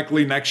most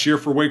likely next year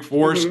for Wake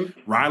Forest,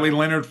 Riley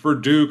Leonard for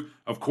Duke,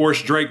 of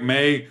course Drake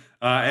May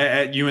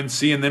at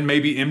UNC, and then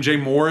maybe MJ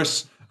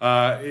Morris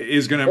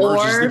is going to emerge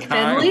as the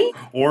guy. Finley?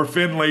 Or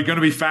Finley. Going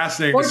to be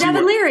fascinating. Or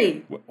Devin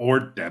Leary. Or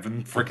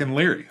Devin freaking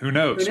Leary. Who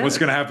knows what's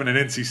going to happen at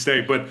NC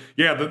State? But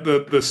yeah,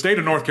 the state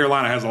of North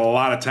Carolina has a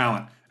lot of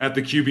talent at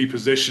the QB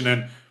position.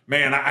 And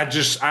man,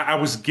 I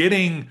was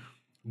getting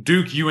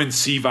Duke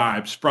UNC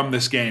vibes from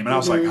this game. And I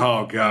was like,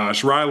 oh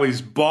gosh,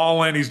 Riley's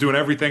balling. He's doing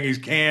everything he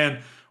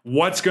can.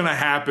 What's going to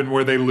happen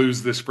where they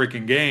lose this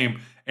freaking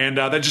game? And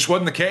that just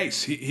wasn't the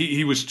case.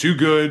 He was too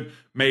good,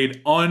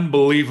 made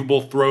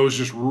unbelievable throws,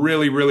 just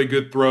really, really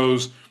good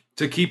throws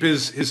to keep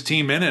his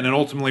team in it and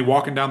ultimately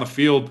walking down the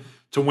field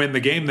to win the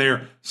game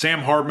there.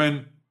 Sam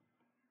Hartman,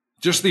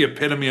 just the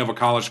epitome of a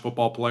college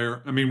football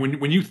player. I mean,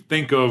 when you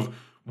think of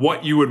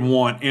what you would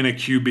want in a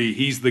QB,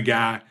 he's the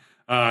guy.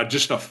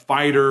 Just a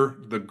fighter,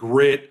 the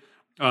grit,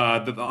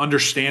 the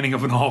understanding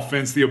of an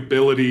offense, the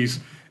abilities.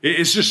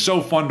 It's just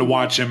so fun to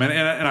watch him.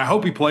 And I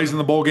hope he plays in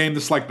the bowl game.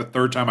 This is like the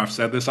third time I've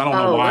said this. I don't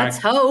know why. Let's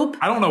hope.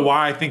 I don't know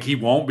why I think he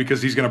won't,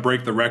 because he's going to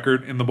break the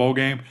record in the bowl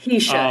game. He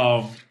should.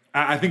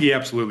 I think he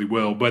absolutely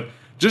will. But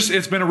just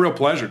it's been a real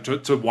pleasure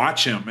to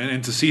watch him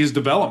and to see his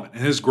development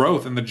and his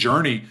growth and the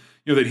journey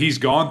that he's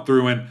gone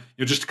through. And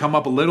just to come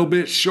up a little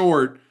bit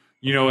short,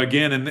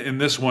 again in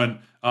this one,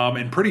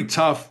 and pretty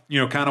tough,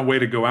 kind of way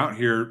to go out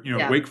here.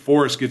 Wake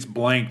Forest gets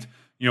blanked,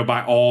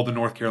 by all the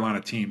North Carolina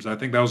teams. I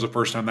think that was the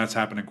first time that's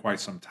happened in quite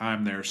some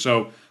time there.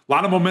 So a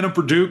lot of momentum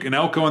for Duke and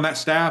Elko and that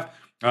staff.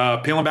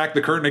 Peeling back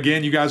the curtain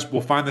again, you guys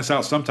will find this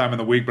out sometime in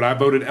the week, but I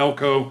voted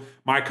Elko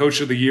my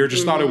coach of the year.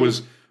 Just thought it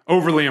was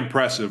overly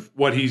impressive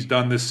what he's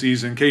done this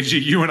season. KG,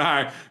 you and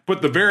I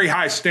put the very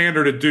high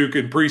standard at Duke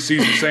in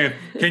preseason saying,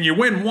 can you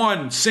win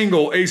one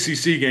single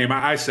ACC game?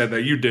 I said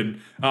that, you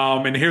didn't.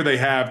 And here they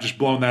have just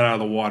blown that out of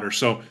the water.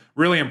 So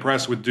really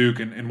impressed with Duke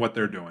and what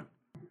they're doing.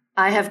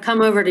 I have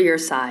come over to your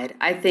side.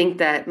 I think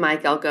that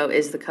Mike Elko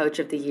is the coach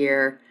of the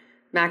year.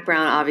 Mac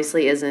Brown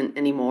obviously isn't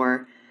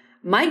anymore.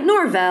 Mike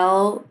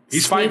Norvell,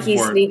 he's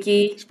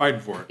sneaky. He's fighting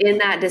for it in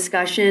that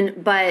discussion,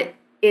 but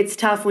it's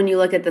tough when you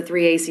look at the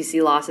 3 ACC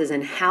losses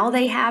and how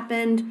they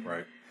happened.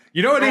 Right.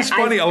 It is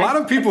funny. A lot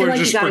of people are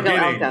just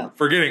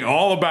forgetting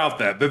all about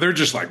that. They're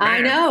just like, man, I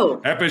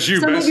know. FSU,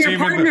 some best of your team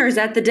partners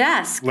at the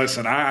desk.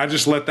 Listen, I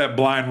just let that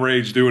blind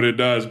rage do what it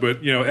does.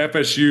 But,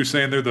 FSU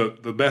saying they're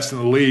the best in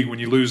the league when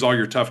you lose all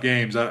your tough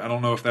games, I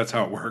don't know if that's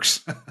how it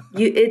works.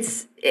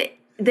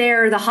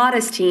 They're the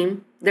hottest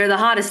team. They're the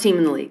hottest team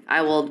in the league.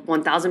 I will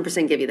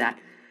 1,000% give you that.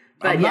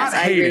 But yes,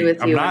 I agree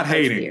with you. I'm not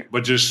hating,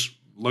 but just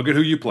look at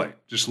who you play.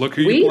 Just look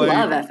who you play. We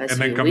love FSU.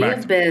 And then come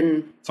back.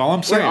 That's all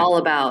I'm saying. We're all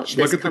about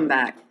this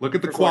comeback. Look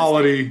at the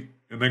quality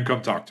and then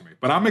come talk to me.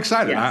 But I'm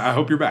excited. Yes. I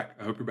hope you're back.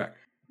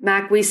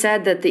 Mac, we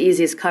said that the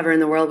easiest cover in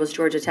the world was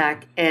Georgia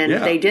Tech, and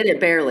they did it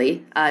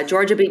barely.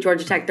 Georgia beat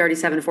Georgia Tech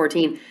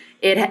 37-14.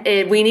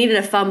 We needed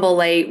a fumble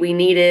late. We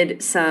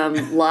needed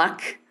some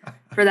luck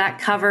for that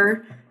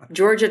cover.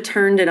 Georgia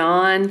turned it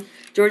on.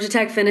 Georgia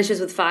Tech finishes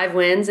with 5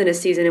 wins in a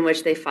season in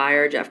which they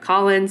fire Jeff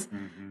Collins.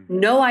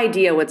 No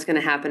idea what's going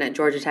to happen at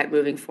Georgia Tech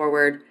moving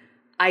forward.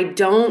 I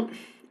don't,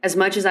 as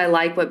much as I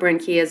like what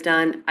Brent Key has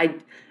done,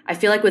 I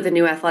feel like with the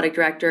new athletic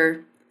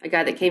director, a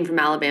guy that came from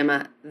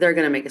Alabama, they're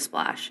going to make a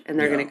splash, and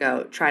they're going to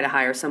go try to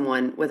hire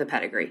someone with a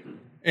pedigree.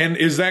 And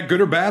is that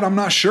good or bad? I'm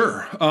not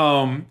sure.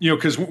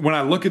 Because when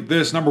I look at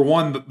this, number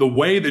one, the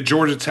way that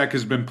Georgia Tech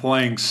has been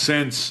playing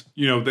since,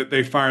 that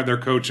they fired their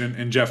coach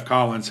and Jeff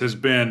Collins has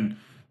been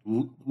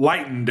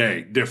light and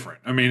day different.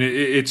 I mean,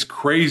 it's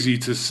crazy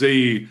to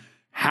see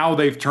how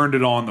they've turned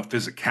it on, the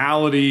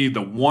physicality,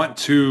 the want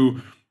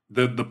to,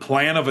 the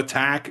plan of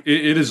attack.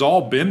 It has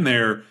all been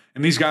there,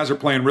 and these guys are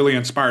playing really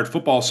inspired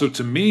football. So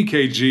to me,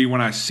 KG,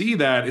 when I see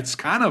that, it's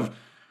kind of,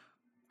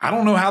 I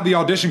don't know how the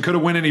audition could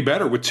have went any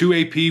better with 2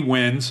 AP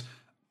wins,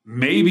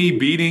 maybe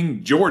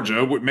beating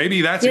Georgia.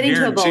 Maybe that's a guarantee.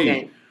 To a bowl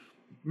game.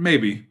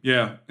 Maybe,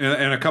 yeah,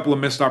 and a couple of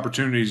missed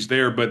opportunities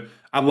there. But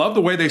I love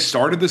the way they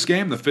started this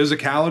game, the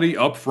physicality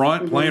up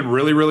front, playing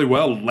really, really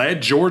well.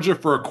 Led Georgia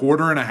for a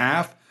quarter and a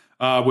half,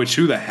 which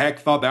who the heck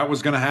thought that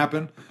was going to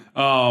happen?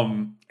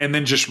 And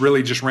then just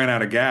ran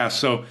out of gas.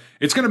 So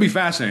it's going to be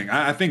fascinating.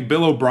 I think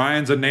Bill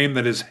O'Brien's a name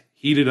that has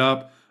heated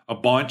up a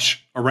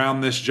bunch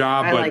around this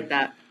job. I like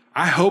that.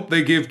 I hope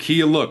they give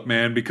Key a look,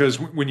 man, because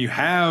when you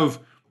have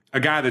a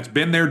guy that's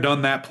been there,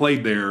 done that,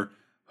 played there,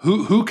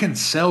 who can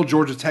sell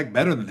Georgia Tech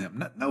better than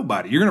him?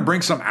 Nobody. You're going to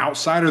bring some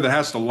outsider that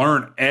has to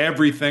learn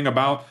everything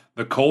about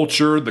the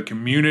culture, the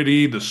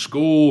community, the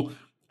school,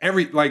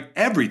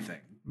 everything.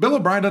 Bill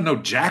O'Brien doesn't know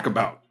jack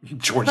about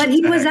Georgia Tech. But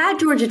he was at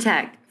Georgia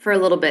Tech for a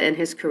little bit in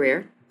his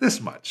career. This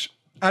much.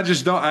 I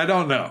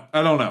don't know.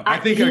 I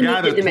think a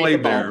guy that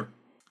played there,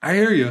 I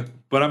hear you,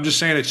 but I'm just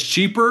saying it's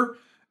cheaper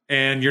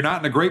and you're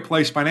not in a great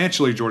place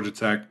financially, Georgia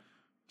Tech.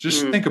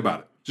 Just think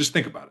about it. Just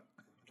think about it.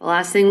 The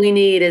last thing we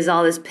need is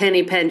all this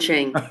penny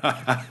pinching.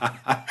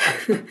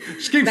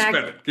 Just keep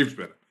spinning. Keep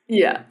spinning.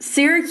 Yeah.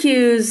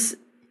 Syracuse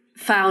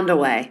found a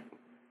way.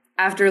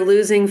 After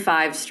losing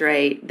 5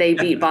 straight, they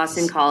beat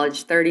Boston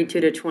College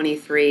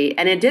 32-23.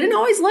 And it didn't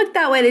always look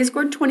that way. They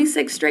scored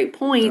 26 straight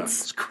points.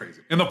 That's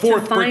crazy. In the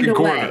fourth freaking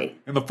quarter.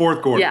 In the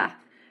fourth quarter. Yeah.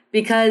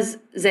 Because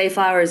Zay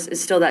Flowers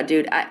is still that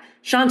dude.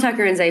 Sean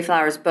Tucker and Zay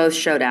Flowers both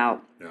showed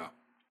out. Yeah.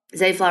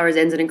 Zay Flowers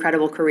ends an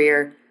incredible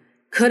career.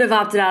 Could have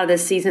opted out of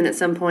this season at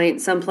some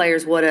point. Some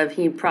players would have.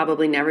 He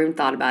probably never even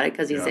thought about it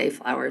because he's Zay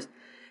Flowers.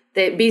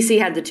 BC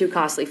had the 2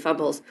 costly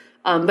fumbles.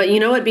 But you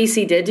know what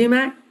BC did do,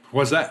 Mac?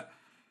 What's that?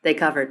 They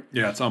covered.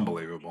 Yeah, it's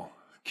unbelievable.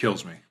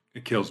 Kills me.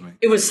 It kills me.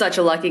 It was such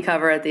a lucky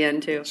cover at the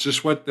end, too. It's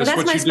just what that's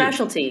what my you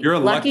specialty. Do. You're a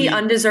lucky,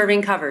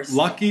 undeserving covers.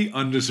 Lucky,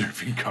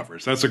 undeserving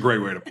covers. That's a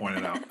great way to point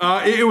it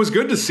out. It was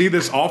good to see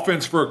this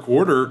offense for a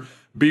quarter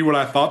be what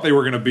I thought they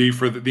were going to be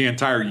for the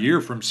entire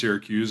year from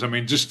Syracuse. I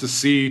mean, just to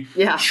see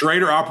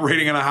Schrader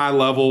operating at a high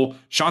level.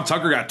 Sean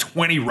Tucker got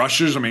 20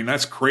 rushes. I mean,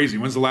 that's crazy.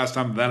 When's the last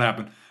time that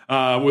happened?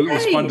 It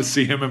was fun to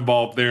see him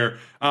involved there.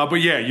 But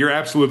yeah, you're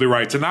absolutely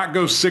right. To not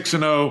go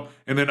 6-0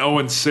 and then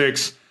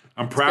 0-6,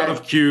 I'm proud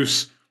of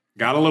Cuse.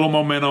 Got a little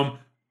momentum.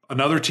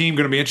 Another team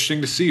going to be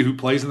interesting to see who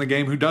plays in the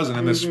game, who doesn't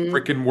in this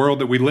freaking world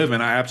that we live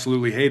in. I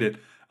absolutely hate it.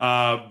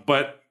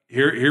 But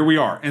here we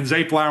are. And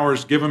Zay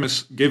Flowers, give him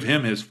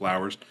his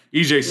flowers.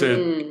 EJ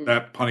said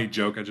that punny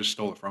joke. I just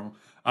stole it from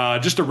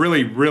him. Just a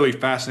really, really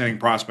fascinating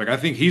prospect. I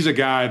think he's a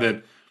guy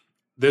that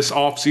this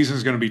offseason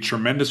is going to be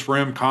tremendous for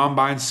him.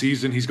 Combine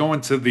season. He's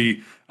going to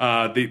the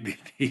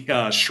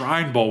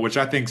Shrine Bowl, which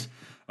I think's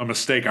a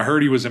mistake. I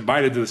heard he was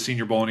invited to the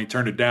Senior Bowl and he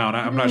turned it down.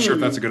 I'm not sure if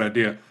that's a good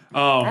idea.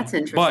 That's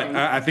interesting. But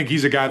I think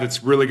he's a guy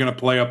that's really going to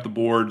play up the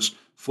boards,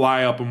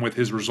 fly up them with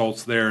his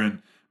results there.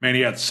 And man,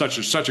 he had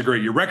such a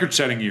great year,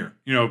 record-setting year.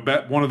 You know,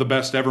 one of the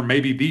best ever,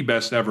 maybe the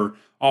best ever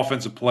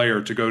offensive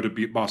player to go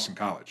to Boston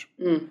College.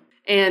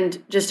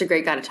 And just a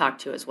great guy to talk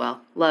to as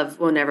well. Love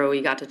whenever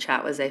we got to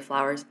chat with Zay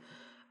Flowers.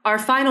 Our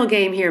final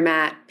game here,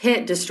 Matt.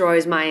 Pitt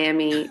destroys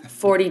Miami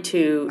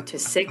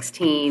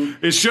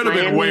 42-16. It should have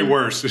been way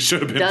worse. It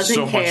should have been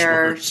so much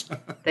worse.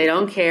 They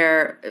don't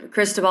care.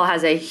 Cristobal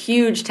has a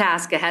huge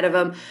task ahead of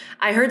him.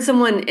 I heard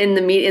someone in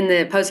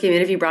the post-game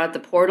interview brought up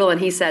the portal,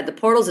 and he said the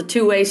portal's a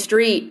two-way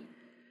street,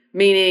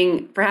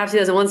 meaning perhaps he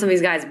doesn't want some of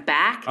these guys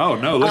back. Oh,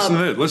 no.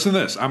 Listen to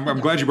this. I'm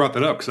glad you brought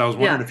that up because I was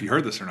wondering if you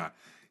heard this or not.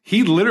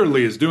 He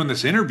literally is doing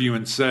this interview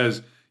and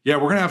says, yeah,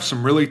 we're going to have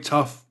some really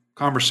tough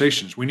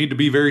conversations. We need to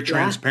be very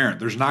transparent.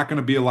 There's not going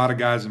to be a lot of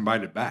guys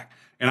invited back.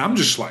 And I'm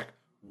just like,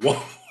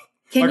 whoa.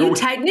 Can you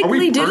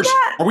technically do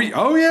that? Are we?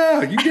 Oh,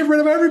 yeah. You get rid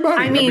of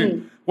everybody. I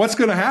mean, what's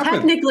going to happen?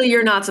 Technically,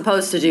 you're not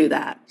supposed to do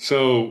that.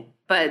 So,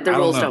 but the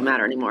rules don't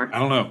matter anymore. I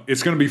don't know.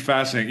 It's going to be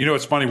fascinating. You know,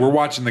 it's funny. We're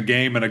watching the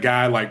game and a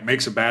guy like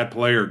makes a bad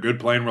play or a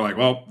good play, and we're like,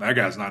 well, that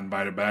guy's not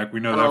invited back.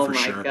 We know that for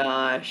sure. Oh, my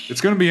gosh.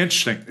 It's going to be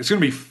interesting. It's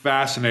going to be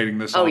fascinating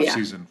this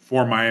offseason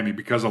for Miami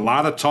because a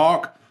lot of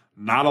talk,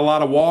 not a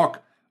lot of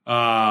walk.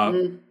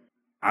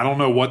 I don't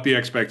know what the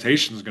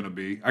expectation is going to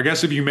be. I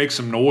guess if you make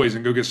some noise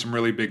and go get some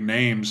really big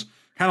names,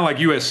 kind of like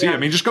USC, I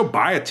mean, just go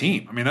buy a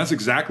team. I mean, that's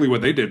exactly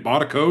what they did.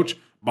 Bought a coach,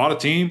 bought a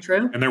team,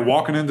 and they're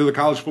walking into the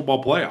college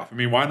football playoff. I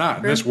mean, why not?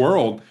 In this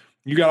world,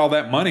 you got all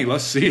that money.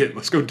 Let's see it.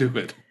 Let's go do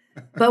it.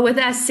 But with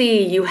SC,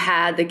 you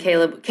had the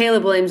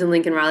Caleb Williams and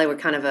Lincoln Riley were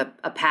kind of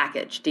a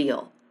package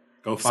deal.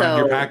 Go find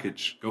your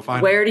package. Go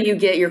find where do you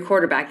get your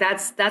quarterback?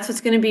 That's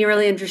what's going to be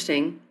really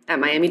interesting at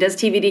Miami. Does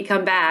TVD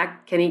come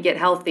back? Can he get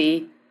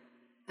healthy?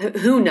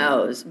 Who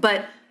knows?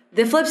 But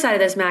the flip side of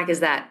this, Mac,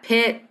 is that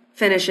Pitt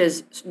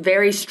finishes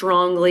very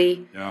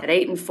strongly at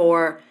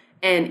 8-4,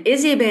 and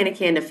Izzy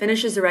Abanikanda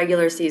finishes the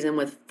regular season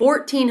with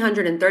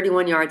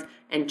 1,431 yards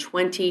and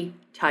 20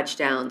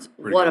 touchdowns.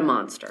 What a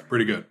monster.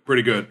 Pretty good.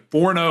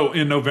 4-0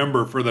 in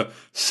November for the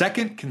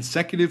second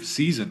consecutive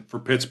season for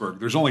Pittsburgh.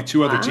 There's only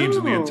two other teams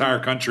in the entire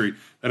country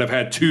that have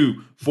had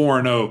 2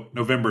 4-0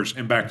 Novembers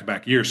in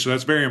back-to-back years. So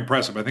that's very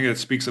impressive. I think it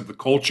speaks of the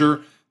culture.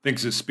 I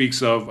think it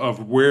speaks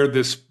of where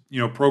this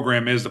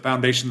program is, the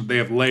foundation that they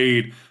have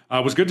laid.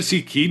 It was good to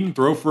see Keaton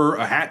throw for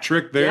a hat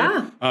trick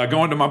there.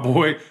 Going to my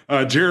boy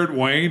Jared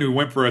Wayne, who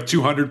went for a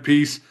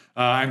 200-piece.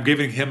 I'm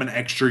giving him an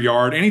extra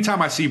yard.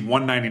 Anytime I see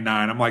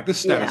 199, I'm like, this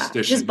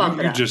statistician, just bump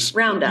it up.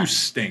 Round up. You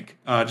stink.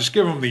 Just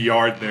give him the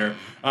yard there.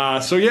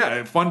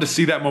 Fun to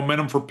see that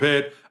momentum for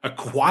Pitt. A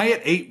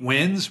quiet 8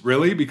 wins,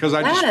 really, because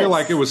I just feel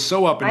like it was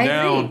so up and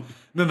down. Agree.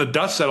 And then the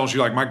dust settles.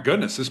 You're like, my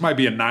goodness, this might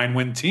be a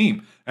 9-win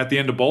team at the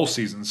end of bowl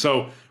season.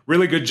 So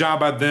really good job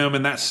by them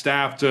and that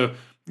staff to,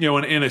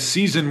 in a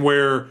season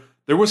where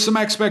there was some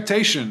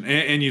expectation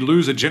and you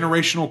lose a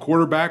generational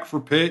quarterback for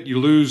Pitt. You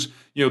lose,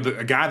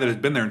 a guy that has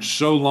been there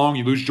so long.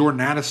 You lose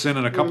Jordan Addison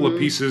and a couple of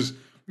pieces,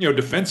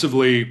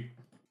 defensively,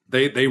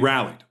 they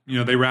rallied.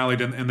 They rallied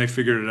and they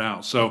figured it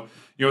out. So,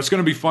 it's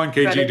going to be fun,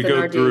 KG, to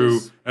go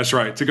through. That's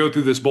right. To go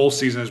through this bowl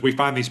season as we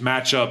find these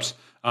matchups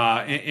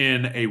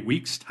in a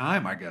week's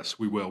time, I guess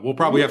we will. We'll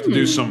probably have to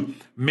do some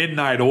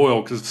midnight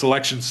oil because it's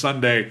Selection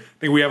Sunday. I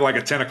think we have like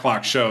a 10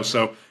 o'clock show.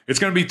 So it's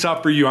going to be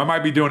tough for you. I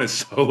might be doing it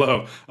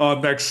solo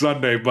next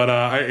Sunday,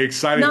 but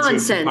excited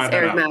Nonsense, to find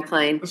Eric that out.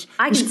 McLean.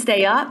 I can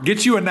stay up.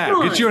 Get you a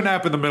nap. Get you a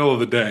nap in the middle of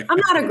the day. I'm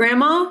not a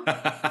grandma.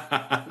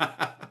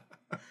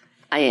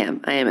 I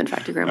am, in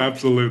fact, a grandma.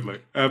 Absolutely.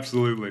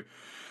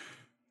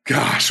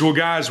 Gosh, well,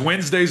 guys,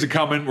 Wednesdays are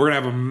coming. We're going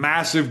to have a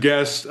massive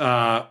guest.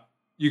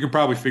 You can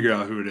probably figure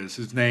out who it is.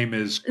 His name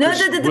is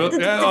Chris I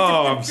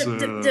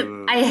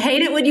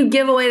hate it when you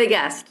give away the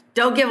guest.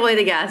 Don't give away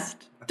the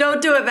guest. Don't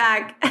do it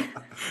back.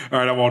 All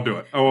right, I won't do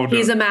it.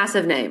 He's a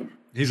massive name.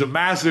 He's a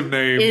massive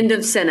name. End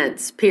of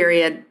sentence,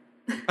 period.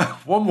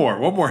 One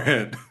more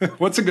hint.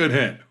 What's a good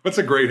hint? What's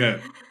a great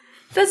hint?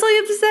 That's all you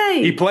have to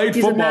say. He played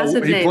He's football. A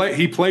massive name.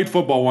 He played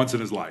football once in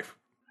his life.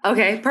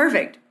 Okay,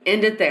 perfect.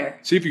 End it there.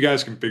 See if you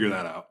guys can figure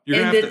that out.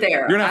 You're End it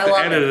there. You're gonna have to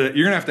edit it. it.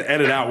 You're gonna have to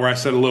edit out where I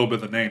said a little bit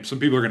of the name. Some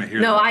people are gonna hear.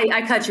 No, that.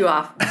 I cut you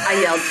off.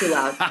 I yelled too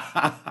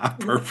loud.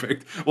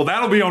 Perfect. Well,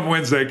 that'll be on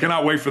Wednesday.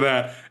 Cannot wait for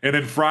that. And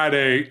then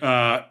Friday,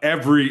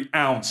 every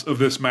ounce of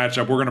this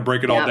matchup, we're gonna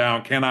break it all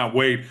down. Cannot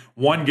wait.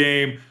 One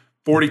game,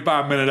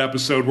 45-minute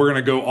episode. We're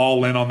gonna go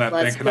all in on that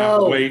Let's thing. Cannot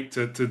go. wait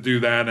to do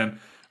that and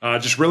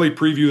just really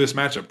preview this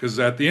matchup because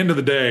at the end of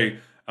the day,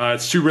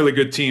 it's two really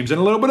good teams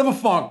and a little bit of a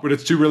funk, but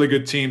it's two really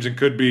good teams and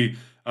could be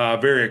a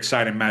very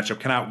exciting matchup.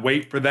 Cannot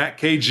wait for that,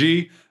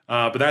 KG.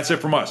 But that's it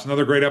from us.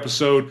 Another great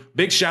episode.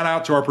 Big shout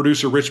out to our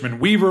producer,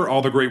 Richmond Weaver.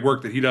 All the great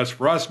work that he does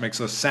for us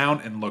makes us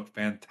sound and look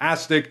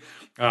fantastic.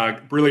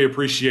 Really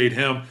appreciate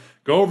him.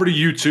 Go over to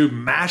YouTube,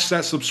 mash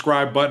that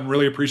subscribe button.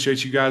 Really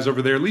appreciate you guys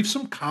over there. Leave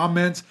some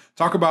comments.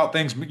 Talk about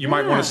things you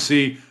might want to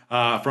see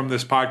from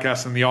this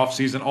podcast in the off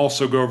season.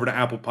 Also go over to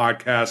Apple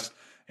Podcasts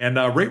and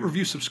rate,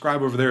 review,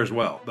 subscribe over there as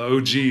well. The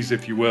OGs,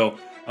 if you will.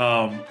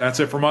 That's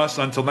it from us.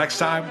 Until next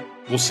time,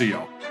 we'll see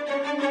y'all.